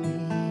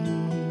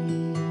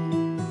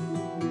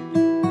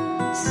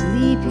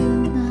 Sleep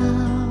you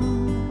now,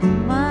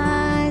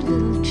 my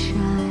little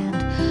child,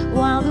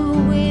 while the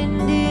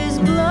wind is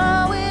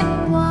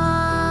blowing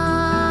wild.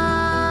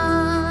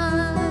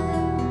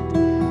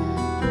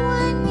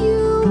 When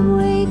you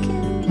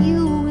waken,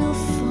 you will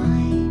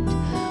find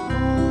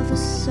all the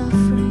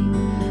suffering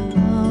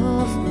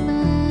of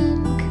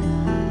mankind.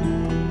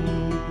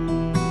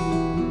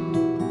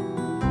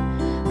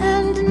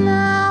 And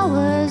now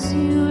as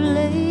you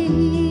lay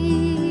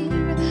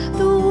here,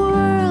 the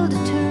world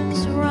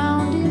turns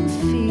round in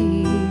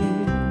fear.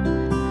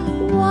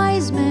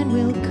 Wise men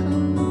will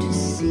come to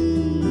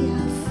see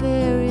how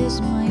fair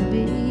is my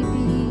baby.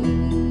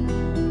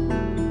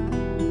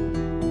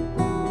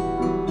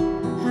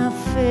 How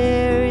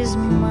fair is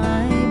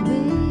my baby.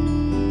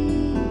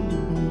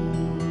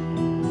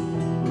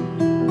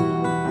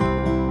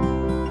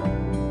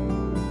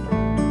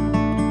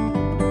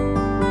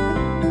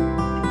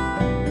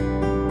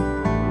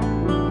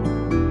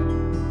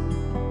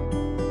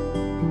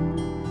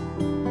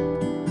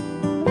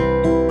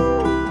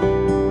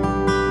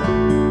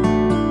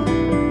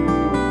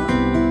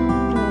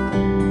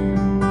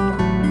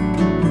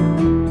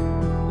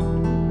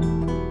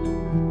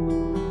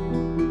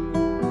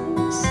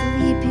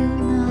 Sleep you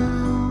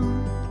now,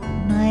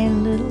 my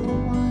little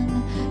one,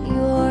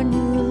 your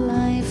new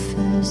life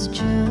has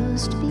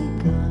just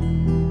begun.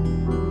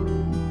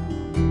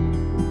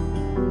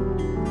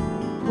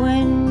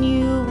 When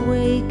you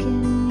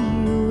waken,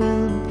 you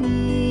will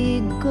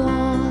be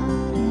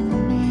God and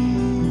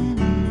man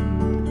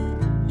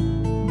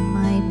and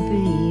my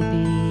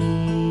baby.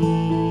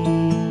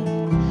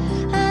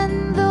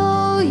 And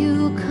though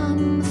you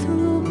come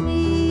through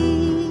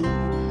me,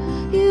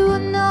 you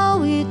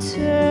know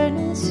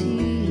eternity.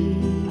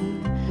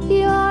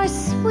 Your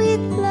sweet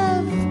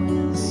love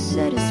will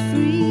set us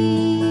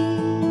free.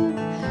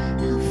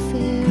 How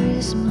fair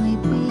is my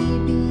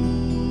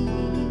baby.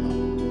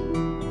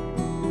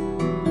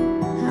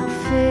 How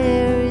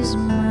fair is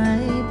my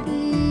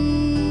baby.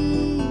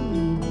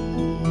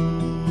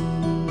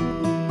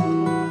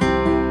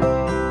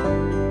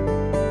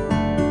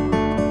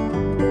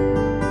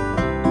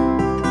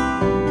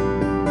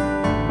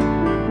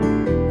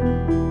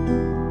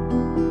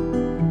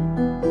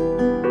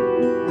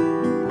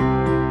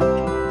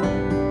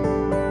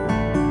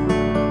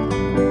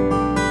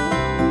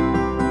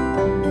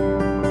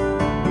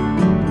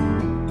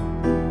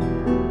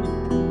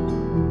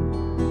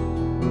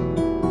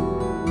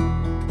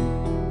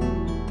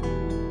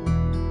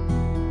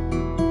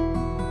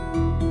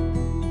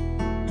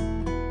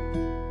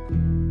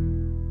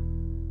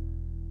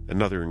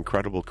 Another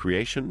incredible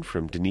creation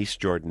from Denise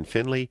Jordan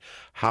Findlay,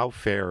 How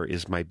Fair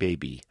Is My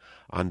Baby,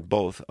 on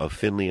both of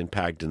Findlay and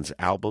Pagden's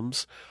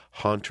albums,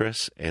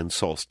 Hauntress and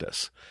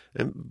Solstice.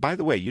 And by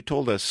the way, you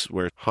told us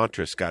where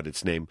Hauntress got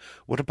its name.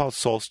 What about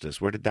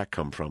Solstice? Where did that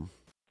come from?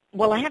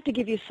 Well, I have to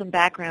give you some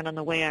background on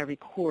the way I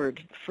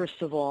record.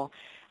 First of all,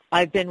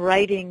 I've been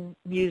writing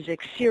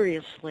music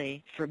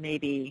seriously for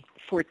maybe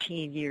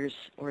 14 years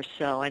or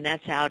so, and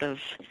that's out of,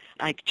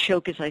 I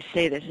choke as I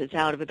say this, it's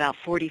out of about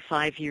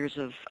 45 years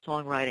of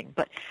songwriting.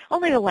 But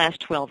only the last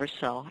 12 or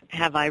so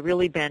have I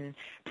really been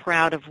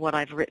proud of what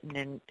I've written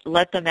and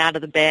let them out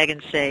of the bag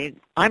and say,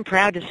 I'm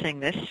proud to sing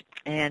this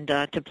and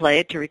to play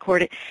it, to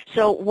record it.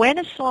 So when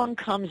a song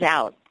comes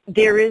out,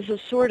 there is a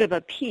sort of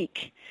a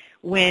peak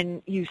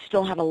when you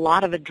still have a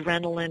lot of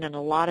adrenaline and a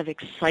lot of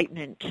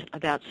excitement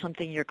about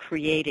something you're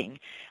creating.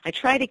 I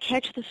try to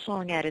catch the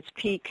song at its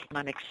peak.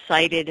 I'm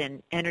excited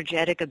and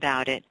energetic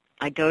about it.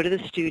 I go to the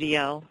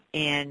studio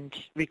and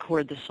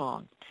record the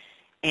song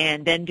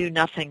and then do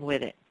nothing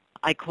with it.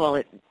 I call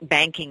it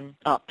banking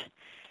up.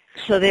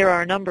 So there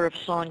are a number of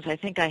songs. I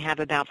think I have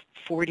about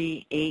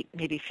 48,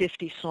 maybe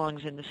 50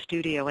 songs in the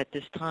studio at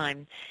this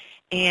time.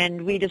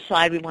 And we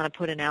decide we want to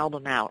put an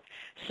album out.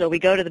 So we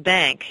go to the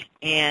bank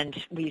and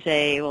we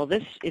say, well,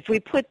 if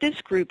we put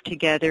this group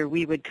together,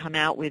 we would come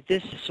out with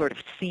this sort of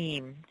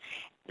theme.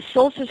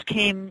 Solstice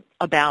came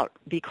about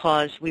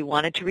because we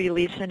wanted to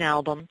release an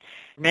album.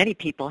 Many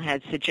people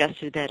had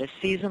suggested that a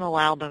seasonal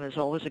album is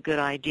always a good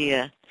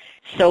idea.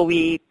 So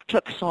we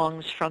took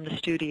songs from the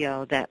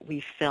studio that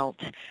we felt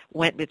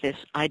went with this.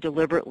 I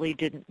deliberately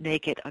didn't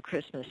make it a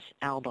Christmas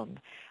album.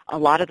 A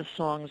lot of the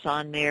songs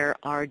on there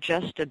are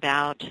just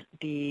about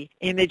the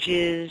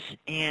images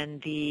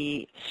and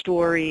the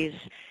stories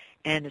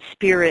and the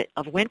spirit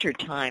of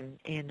wintertime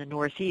in the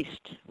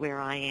Northeast where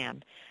I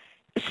am.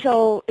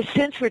 So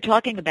since we're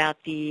talking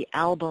about the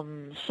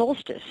album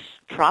Solstice,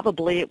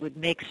 probably it would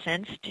make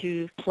sense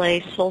to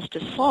play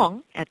Solstice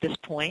Song at this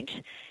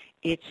point.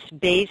 It's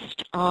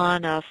based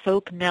on a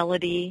folk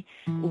melody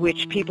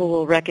which people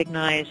will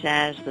recognize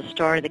as the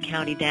Star of the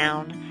County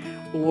Down,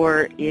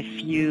 or if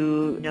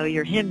you know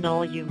your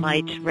hymnal, you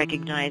might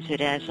recognize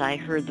it as I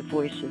Heard the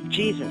Voice of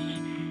Jesus.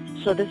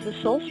 So this is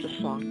Solstice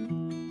Song.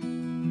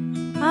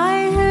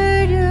 I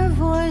heard your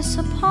voice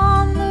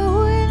upon the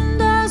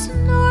wind as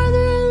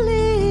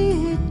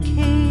northerly it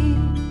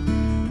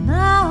came.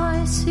 Now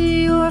I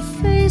see your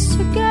face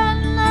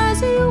again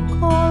as you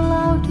call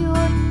out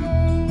your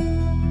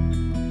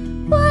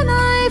name. When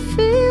I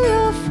feel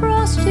your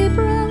frosty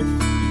breath,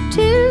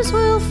 tears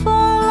will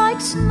fall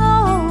like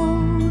snow.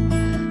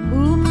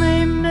 Who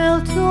may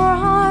melt your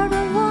heart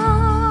of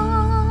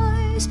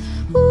ice?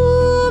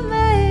 Who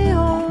may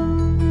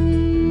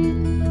only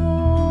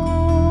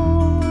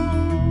know?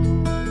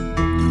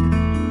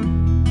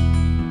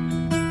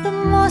 The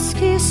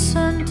musky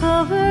scent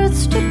of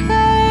earth's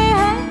decay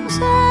hangs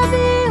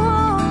heavy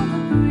on the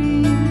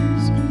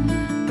breeze.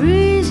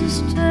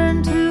 Breezes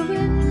turn to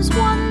winds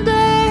one day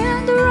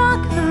and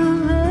rock the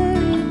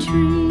very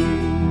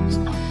trees.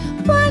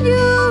 When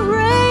you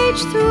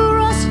rage through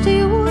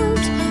rusty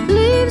woods,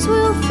 leaves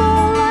will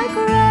fall like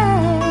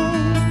rain.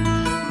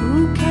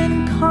 Who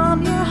can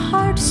calm your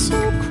heart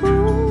so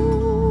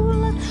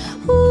cruel?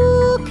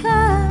 Who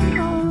can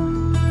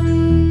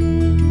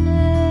only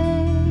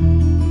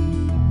name?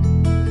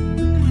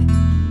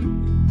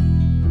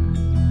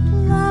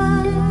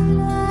 La la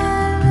la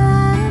la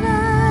la la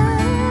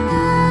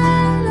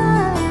la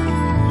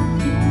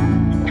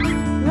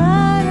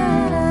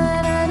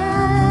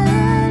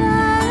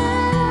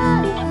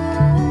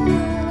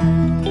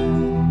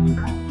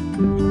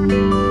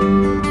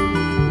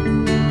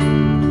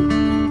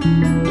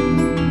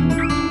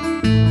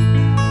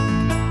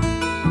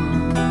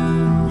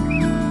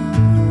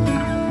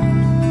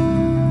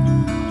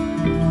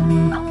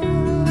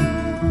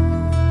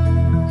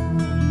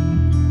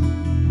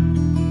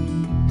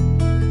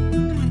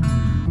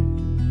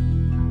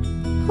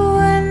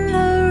When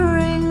the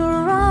ring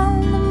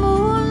around the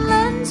moon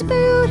lends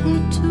beauty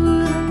to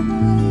the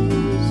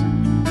maze,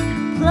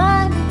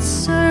 planets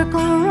circle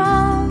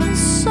round the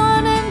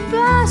sun and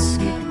bask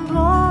in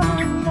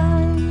glowing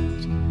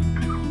light.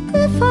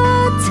 If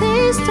a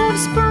taste of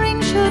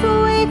spring should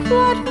wake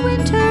what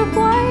winter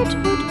white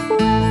would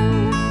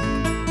quell,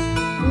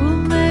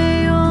 who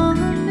may own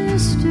the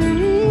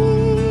mystery?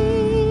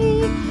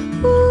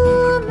 Who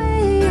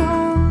may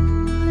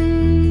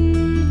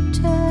only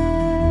tell?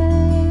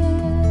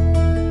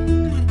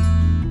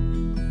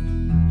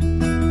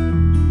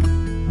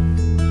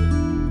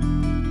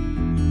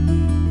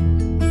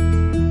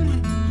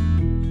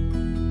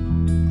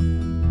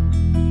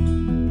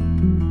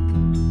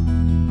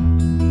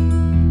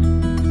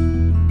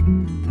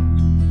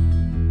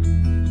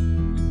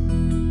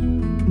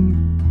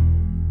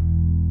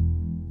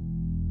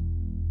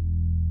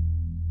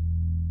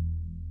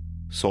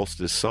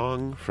 Solstice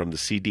Song from the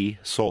CD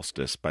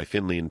Solstice by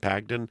Finley and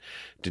Pagden.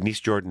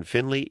 Denise Jordan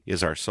Finley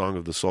is our Song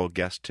of the Soul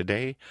guest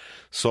today.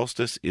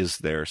 Solstice is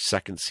their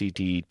second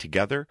CD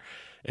together.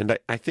 And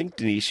I think,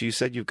 Denise, you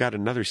said you've got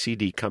another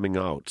CD coming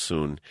out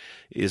soon.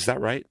 Is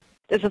that right?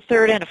 There's a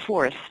third and a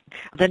fourth.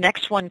 The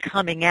next one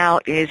coming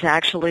out is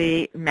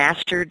actually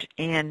mastered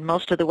and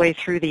most of the way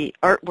through the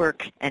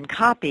artwork and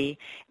copy,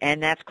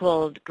 and that's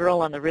called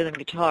Girl on the Rhythm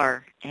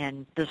Guitar.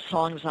 And the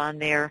songs on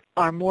there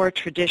are more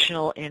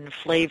traditional in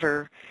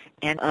flavor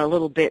and a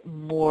little bit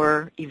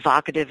more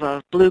evocative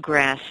of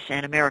bluegrass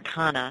and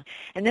Americana.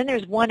 And then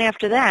there's one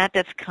after that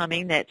that's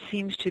coming that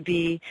seems to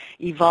be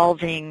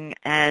evolving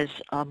as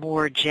a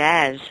more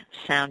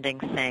jazz-sounding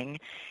thing.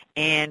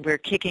 And we're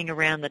kicking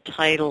around the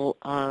title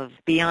of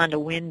Beyond a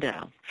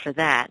Window for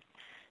that.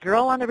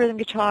 Girl on the Rhythm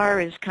Guitar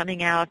is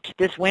coming out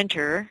this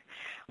winter.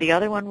 The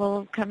other one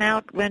will come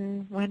out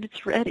when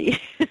it's ready.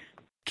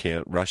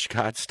 Can't rush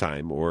God's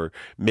time, or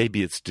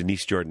maybe it's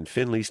Denise Jordan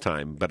Finley's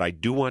time, but I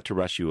do want to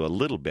rush you a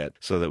little bit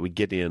so that we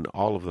get in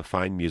all of the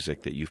fine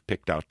music that you've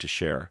picked out to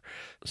share.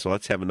 So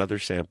let's have another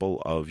sample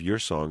of your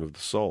Song of the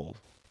Soul.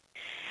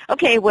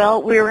 Okay,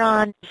 well, we're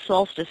on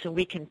Solstice, and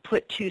we can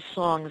put two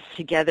songs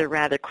together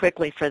rather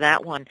quickly for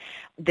that one.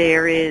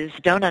 There is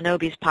Dona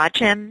Nobis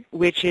Pacem,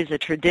 which is a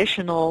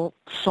traditional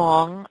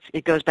song.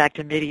 It goes back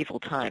to medieval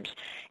times.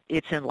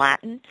 It's in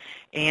Latin,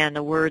 and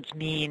the words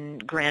mean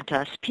grant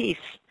us peace.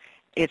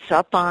 It's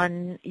up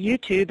on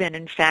YouTube and,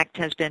 in fact,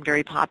 has been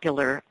very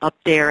popular up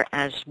there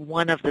as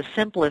one of the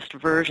simplest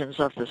versions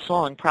of the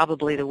song,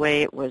 probably the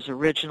way it was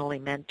originally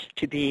meant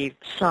to be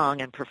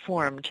sung and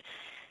performed.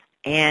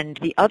 And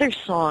the other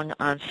song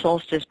on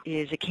Solstice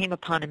is It Came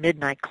Upon a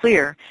Midnight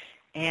Clear.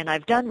 And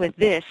I've done with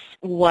this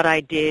what I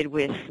did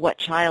with What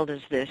Child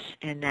Is This?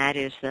 And that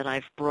is that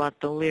I've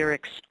brought the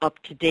lyrics up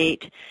to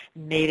date,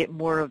 made it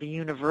more of a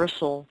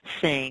universal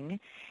thing,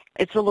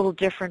 It's a little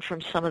different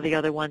from some of the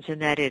other ones in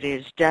that it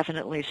is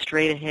definitely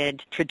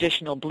straight-ahead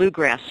traditional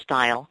bluegrass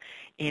style.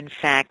 In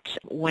fact,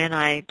 when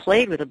I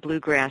played with a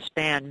bluegrass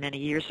band many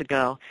years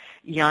ago,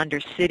 Yonder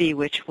City,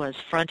 which was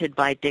fronted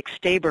by Dick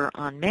Staber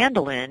on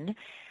mandolin,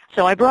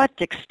 so I brought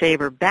Dick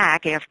Staber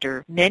back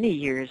after many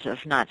years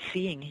of not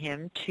seeing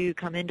him to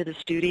come into the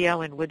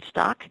studio in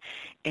Woodstock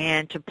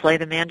and to play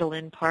the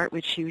mandolin part,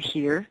 which you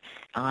hear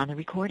on the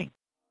recording.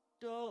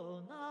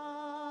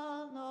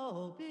 Dona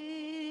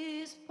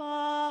nobis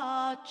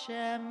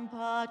pacem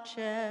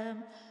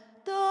pacem,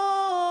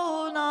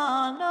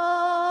 dona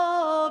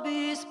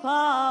nobis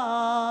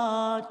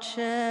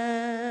pacem,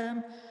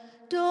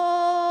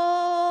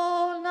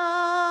 dona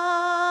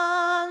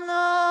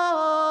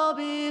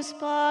nobis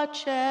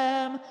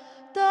pacem,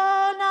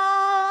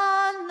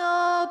 dona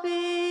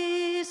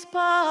nobis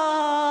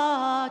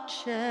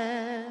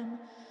pacem,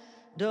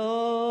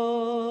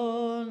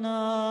 dona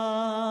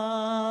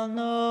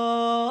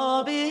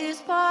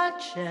nobis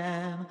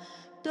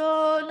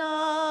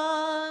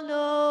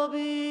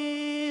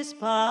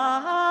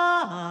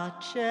pacem,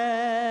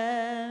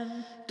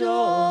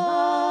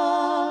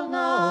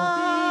 dona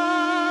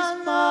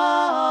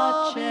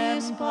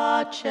nobis pacem, dona nobis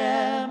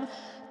pacem,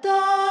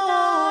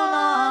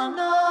 dona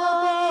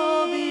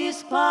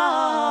nobis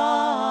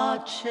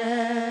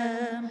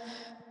pacem,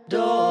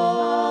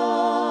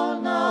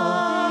 dona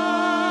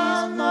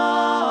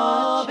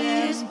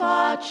nobis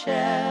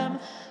pacem,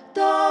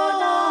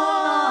 dona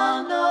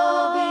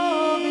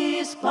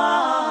nobis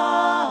pacem,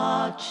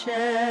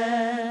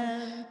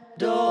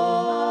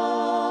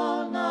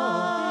 dona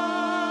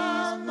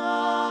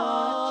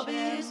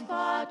nobis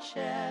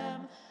pacem,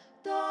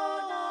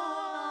 dona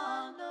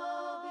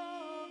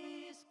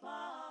nobis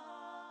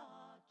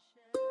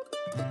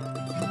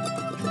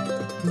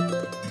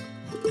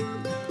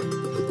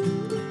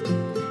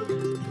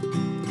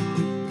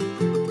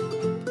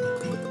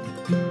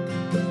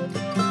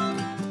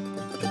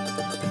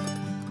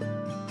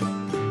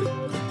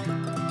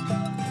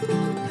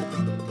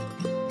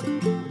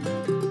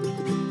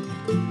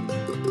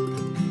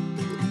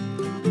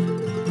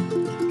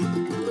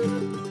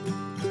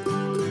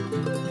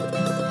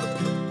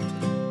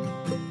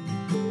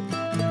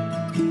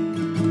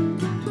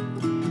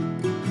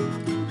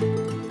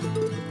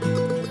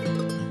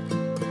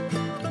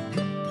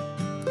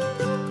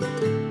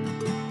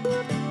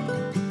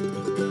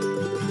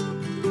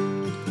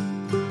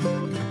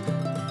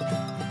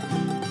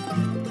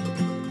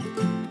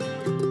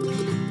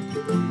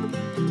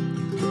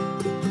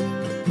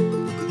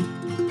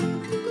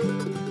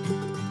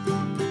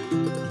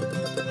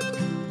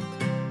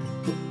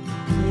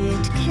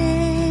It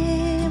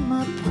came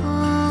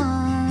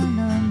upon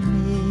a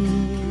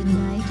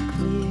midnight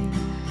clear,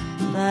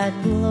 that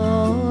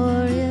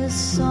glorious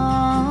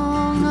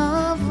song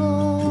of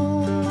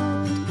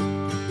old,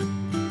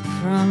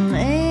 from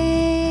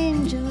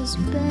angels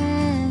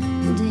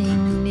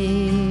bending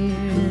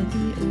near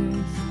the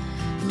earth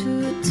to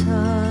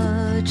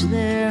touch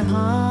their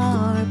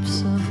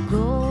harps of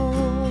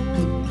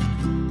gold,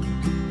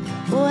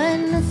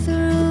 when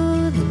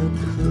through the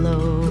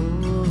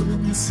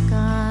cloven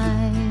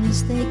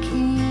skies they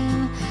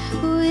came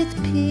with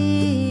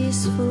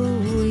peaceful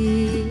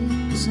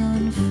wings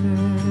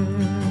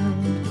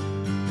unfurled,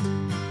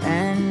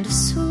 and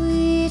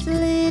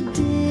sweetly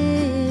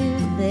did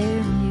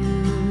their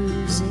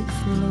music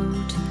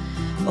float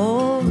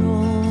o'er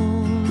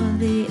all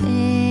the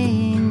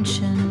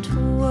ancient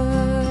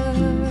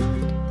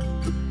world.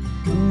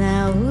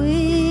 Now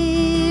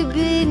we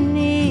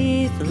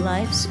beneath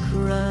life's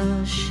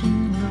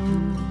crushing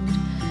load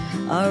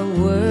are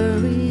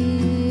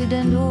worried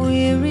and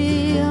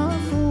weary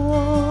of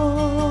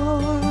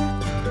war,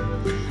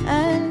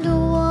 and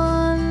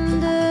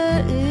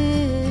wonder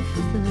if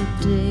the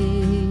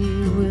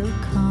day will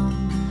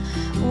come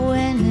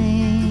when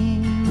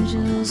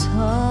angels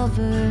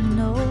hover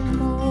no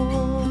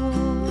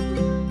more.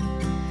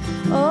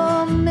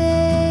 Oh,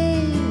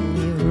 may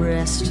we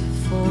rest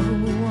for a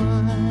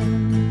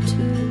while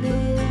to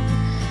live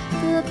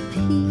the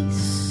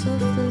peace of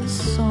the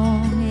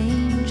song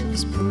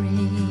angels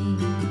bring.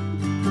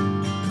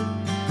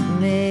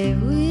 May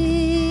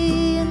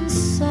we in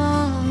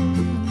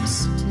solemn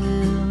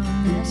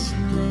stillness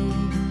lay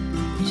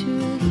to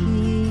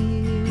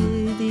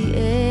hear the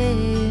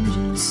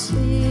angels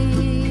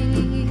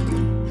sing,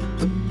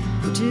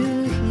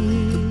 to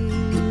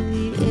hear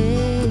the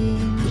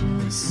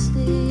angels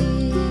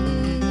sing.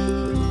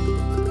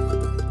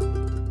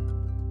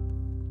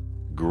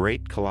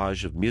 Great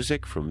collage of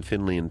music from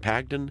Finley and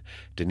Pagden.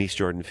 Denise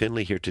Jordan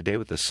Finley here today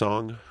with a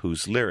song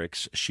whose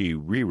lyrics she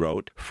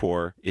rewrote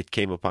for It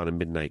Came Upon a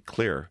Midnight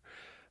Clear.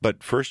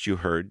 But first you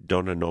heard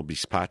Dona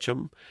Nobis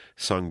Pacem,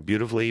 sung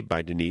beautifully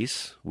by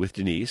Denise,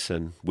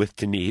 and with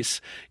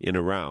Denise in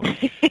a round.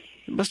 It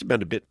must have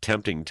been a bit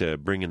tempting to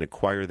bring in a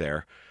choir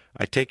there.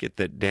 I take it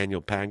that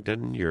Daniel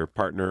Pagden, your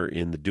partner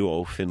in the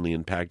duo Finley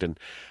and Pagden,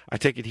 I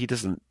take it he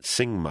doesn't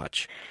sing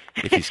much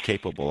if he's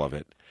capable of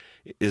it.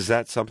 Is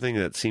that something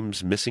that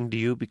seems missing to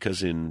you?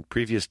 Because in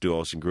previous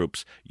duos and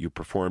groups you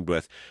performed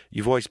with,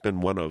 you've always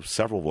been one of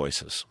several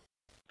voices.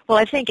 Well,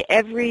 I think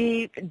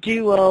every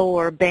duo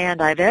or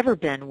band I've ever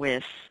been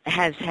with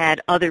has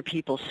had other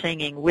people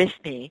singing with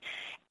me.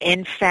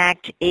 In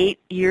fact, 8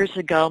 years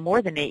ago,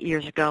 more than 8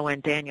 years ago,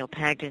 when Daniel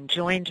Pagden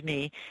joined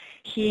me,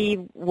 he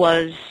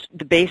was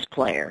the bass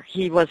player.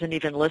 He wasn't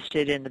even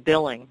listed in the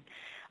billing.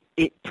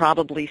 It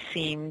probably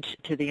seemed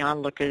to the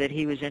onlooker that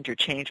he was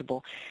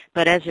interchangeable.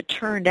 But as it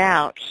turned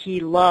out, he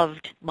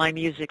loved my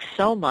music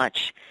so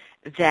much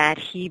that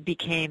he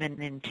became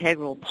an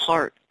integral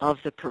part of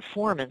the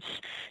performance,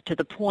 to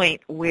the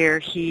point where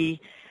he,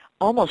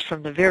 almost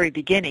from the very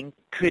beginning,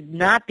 could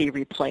not be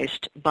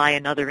replaced by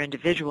another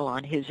individual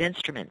on his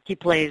instrument. He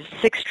plays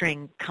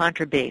 6-string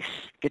contrabass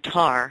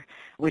guitar,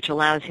 which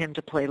allows him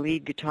to play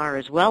lead guitar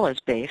as well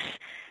as bass,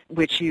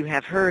 which you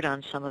have heard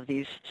on some of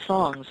these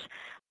songs.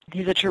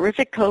 He's a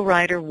terrific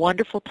co-writer,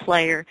 wonderful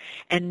player,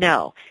 and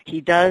no, he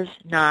does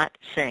not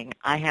sing.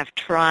 I have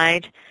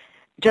tried,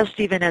 just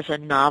even as a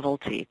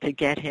novelty, to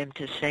get him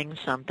to sing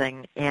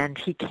something, and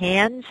he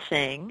can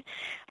sing.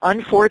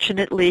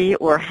 Unfortunately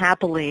or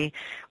happily,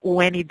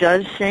 when he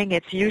does sing,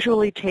 it's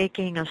usually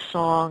taking a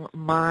song,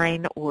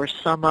 mine or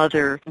some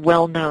other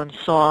well-known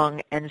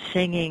song, and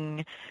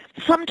singing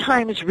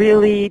sometimes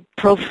really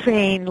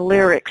profane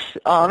lyrics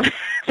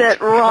that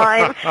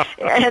rhyme.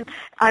 And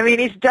I mean,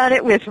 he's done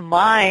it with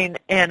mine,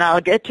 and I'll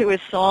get to a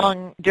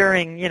song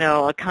during,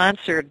 a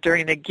concert,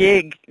 during a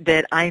gig,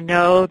 that I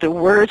know the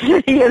words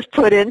that he has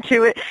put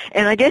into it,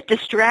 and I get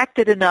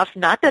distracted enough,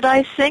 not that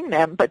I sing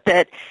them, but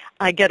that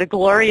I get a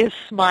glorious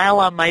smile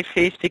on my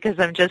face because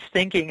I'm just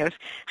thinking of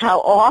how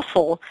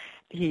awful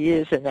he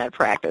is in that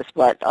practice.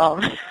 But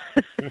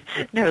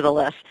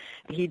nevertheless,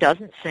 he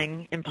doesn't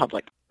sing in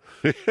public.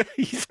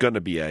 He's going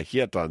to be a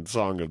hit on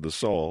Song of the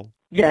Soul.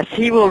 Yes,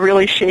 he will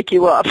really shake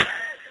you up.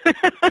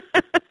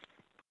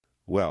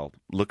 Well,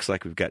 looks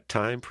like we've got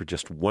time for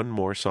just one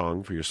more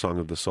song for your Song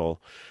of the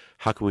Soul.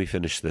 How can we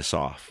finish this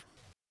off?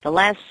 The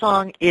last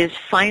song is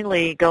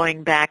finally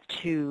going back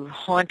to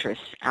Hauntress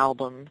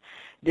album.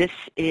 This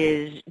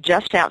is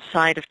Just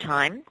Outside of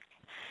Time.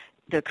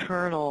 The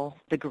kernel,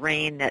 the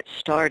grain that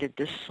started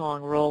this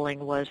song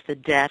rolling was the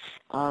death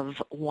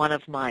of one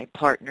of my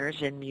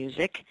partners in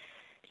music.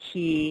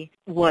 He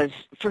was,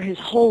 for his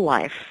whole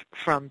life,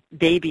 from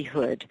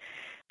babyhood,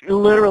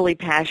 literally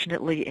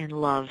passionately in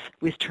love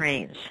with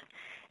trains.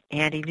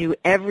 And he knew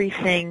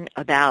everything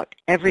about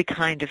every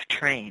kind of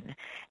train.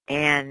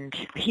 And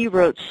he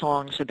wrote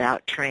songs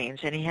about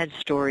trains, and he had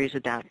stories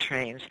about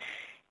trains.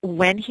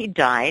 When he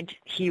died,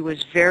 he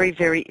was very,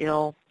 very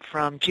ill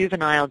from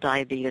juvenile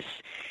diabetes.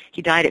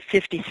 He died at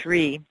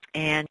 53,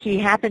 and he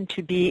happened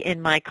to be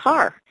in my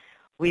car.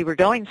 We were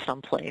going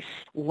someplace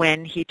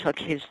when he took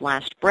his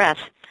last breath.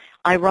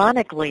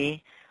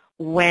 Ironically,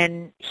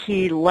 when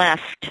he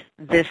left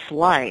this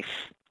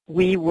life,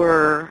 we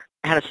were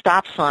at a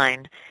stop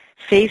sign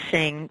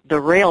facing the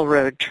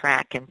railroad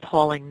track in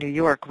Pawling, New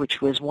York,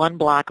 which was 1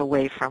 block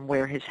away from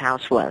where his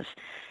house was.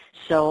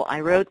 So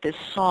I wrote this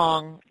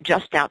song,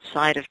 Just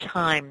Outside of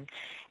Time,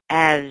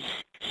 as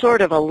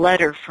sort of a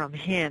letter from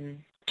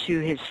him to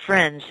his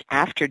friends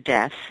after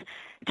death,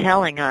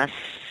 telling us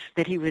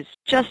that he was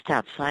just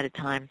outside of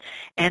time.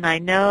 And I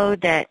know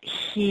that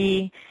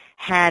he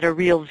had a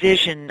real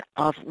vision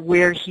of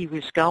where he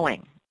was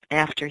going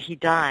after he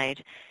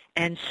died.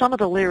 And some of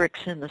the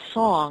lyrics in the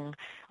song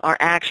are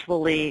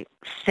actually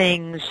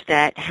things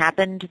that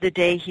happened the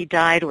day he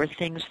died or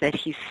things that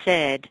he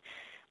said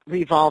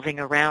revolving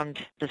around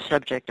the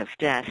subject of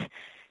death.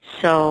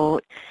 So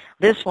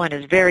this one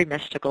is very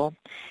mystical,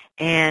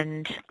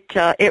 and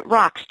it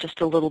rocks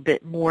just a little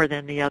bit more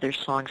than the other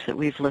songs that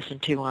we've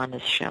listened to on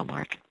this show,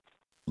 Mark.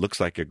 Looks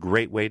like a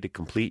great way to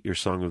complete your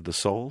Song of the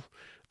Soul.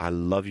 I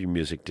love your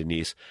music,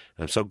 Denise.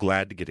 I'm so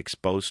glad to get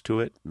exposed to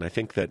it, and I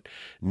think that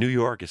New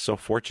York is so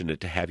fortunate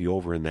to have you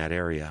over in that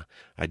area.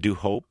 I do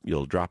hope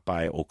you'll drop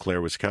by Eau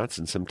Claire,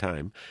 Wisconsin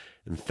sometime,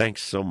 and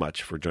thanks so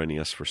much for joining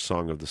us for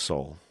Song of the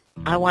Soul.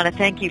 I want to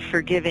thank you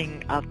for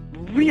giving a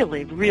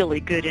really,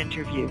 really good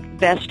interview.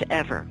 Best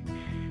ever.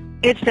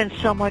 It's been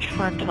so much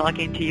fun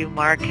talking to you,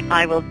 Mark.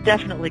 I will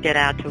definitely get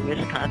out to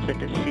Wisconsin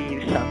to see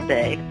you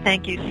someday.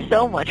 Thank you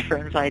so much for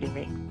inviting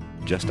me.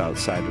 Just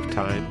Outside of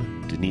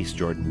Time, Denise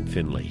Jordan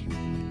Finley.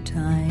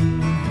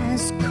 Time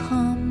has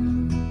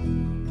come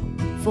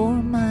for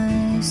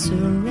my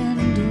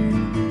surrender.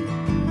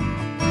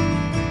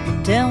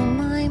 Tell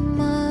my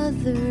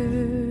mother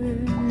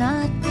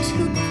not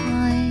to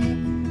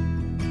pine.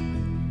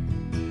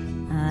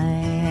 I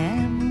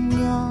am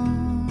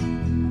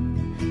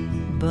gone,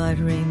 but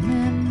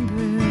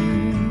remember,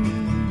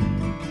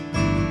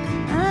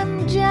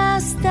 I'm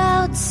just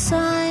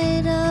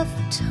outside of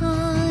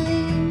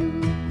time.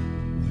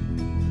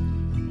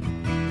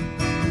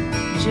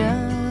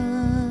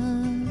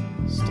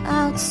 Just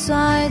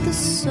outside the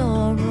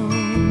sorrow,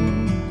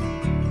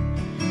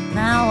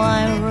 now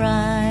I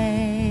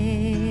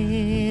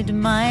ride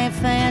my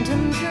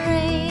phantom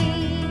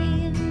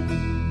train.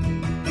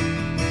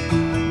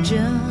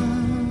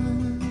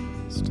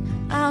 Just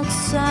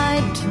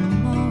outside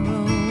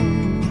tomorrow,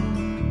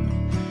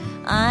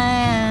 I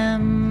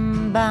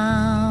am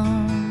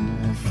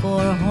bound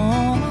for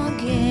home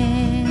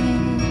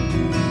again.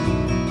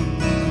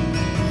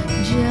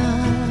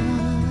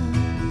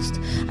 Just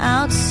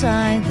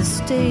outside the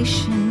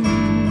station,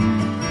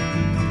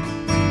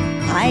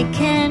 I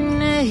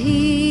can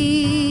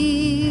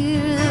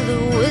hear the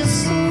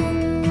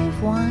whistle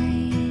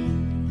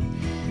whine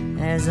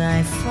as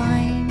I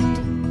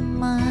find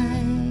my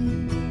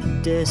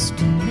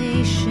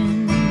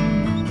destination.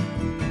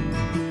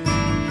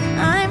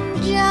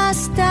 I'm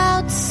just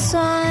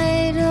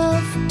outside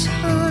of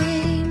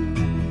time.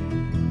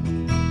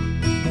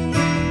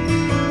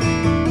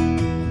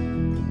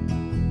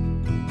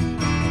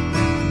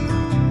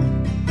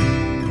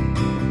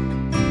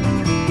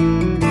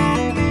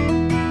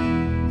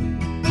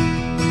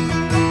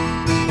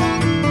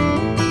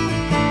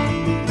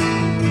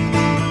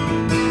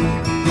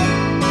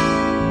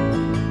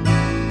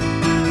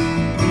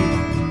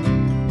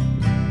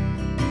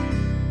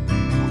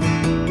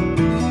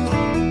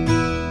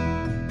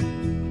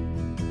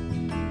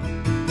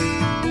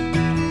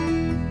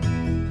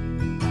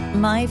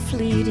 My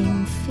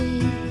fleeting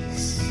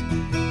face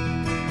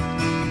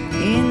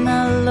in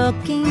the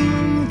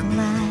looking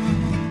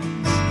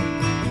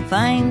glass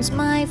finds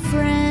my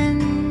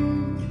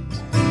friend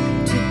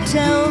to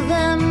tell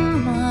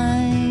them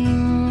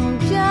I'm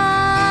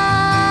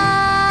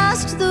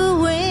just the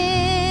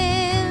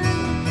wind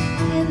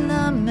in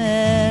the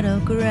meadow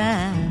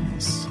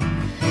grass.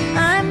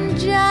 I'm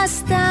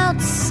just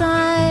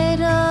outside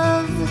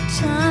of the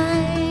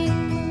time.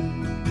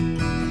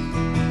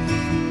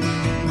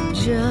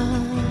 Just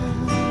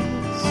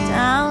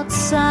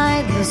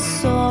outside the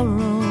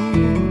sorrow.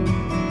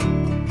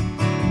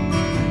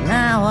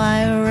 Now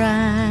I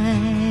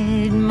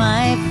ride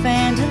my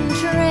phantom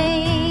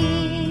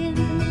train.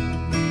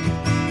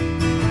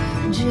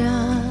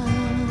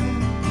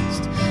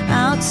 Just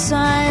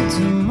outside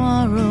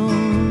tomorrow,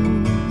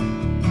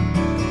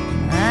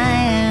 I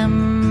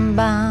am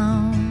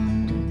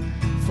bound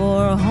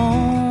for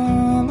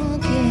home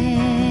again.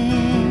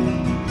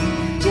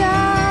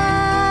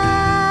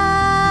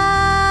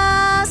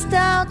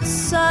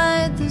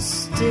 Outside the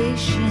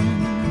station,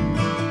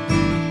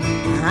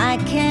 I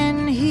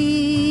can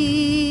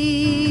hear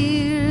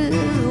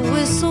the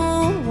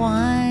whistle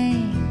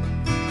whine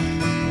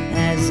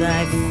as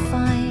I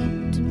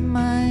find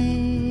my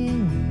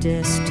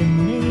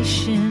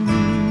destination.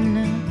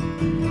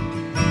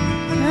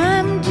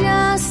 I'm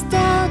just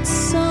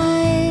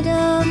outside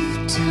of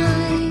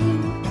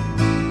time.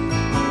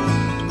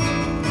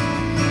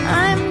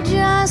 I'm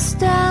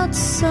just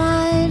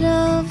outside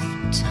of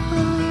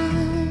time.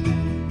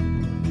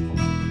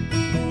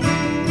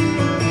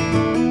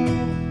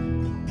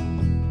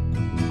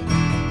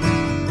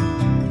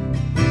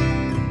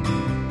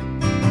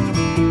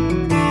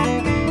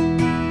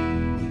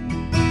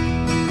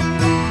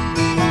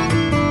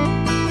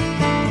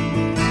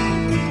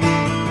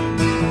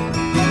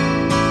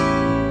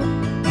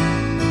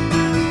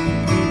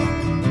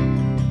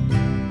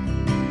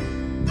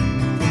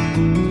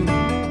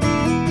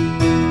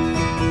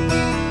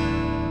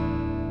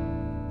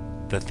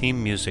 The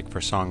theme music for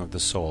Song of the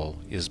Soul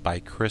is by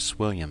Chris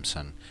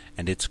Williamson,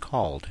 and it's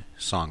called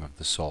Song of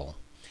the Soul.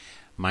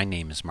 My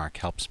name is Mark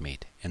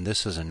Helpsmeet, and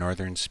this is a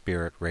Northern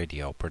Spirit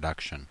Radio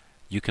production.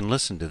 You can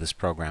listen to this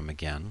program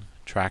again,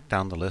 track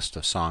down the list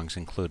of songs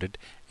included,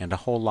 and a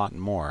whole lot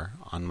more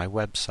on my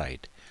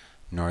website,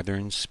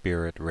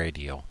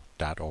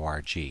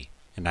 northernspiritradio.org.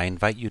 And I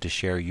invite you to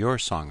share your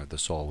Song of the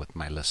Soul with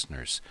my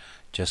listeners.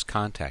 Just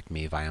contact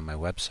me via my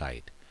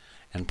website.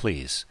 And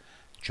please,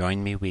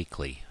 join me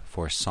weekly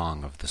for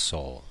Song of the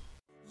Soul.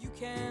 You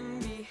can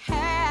be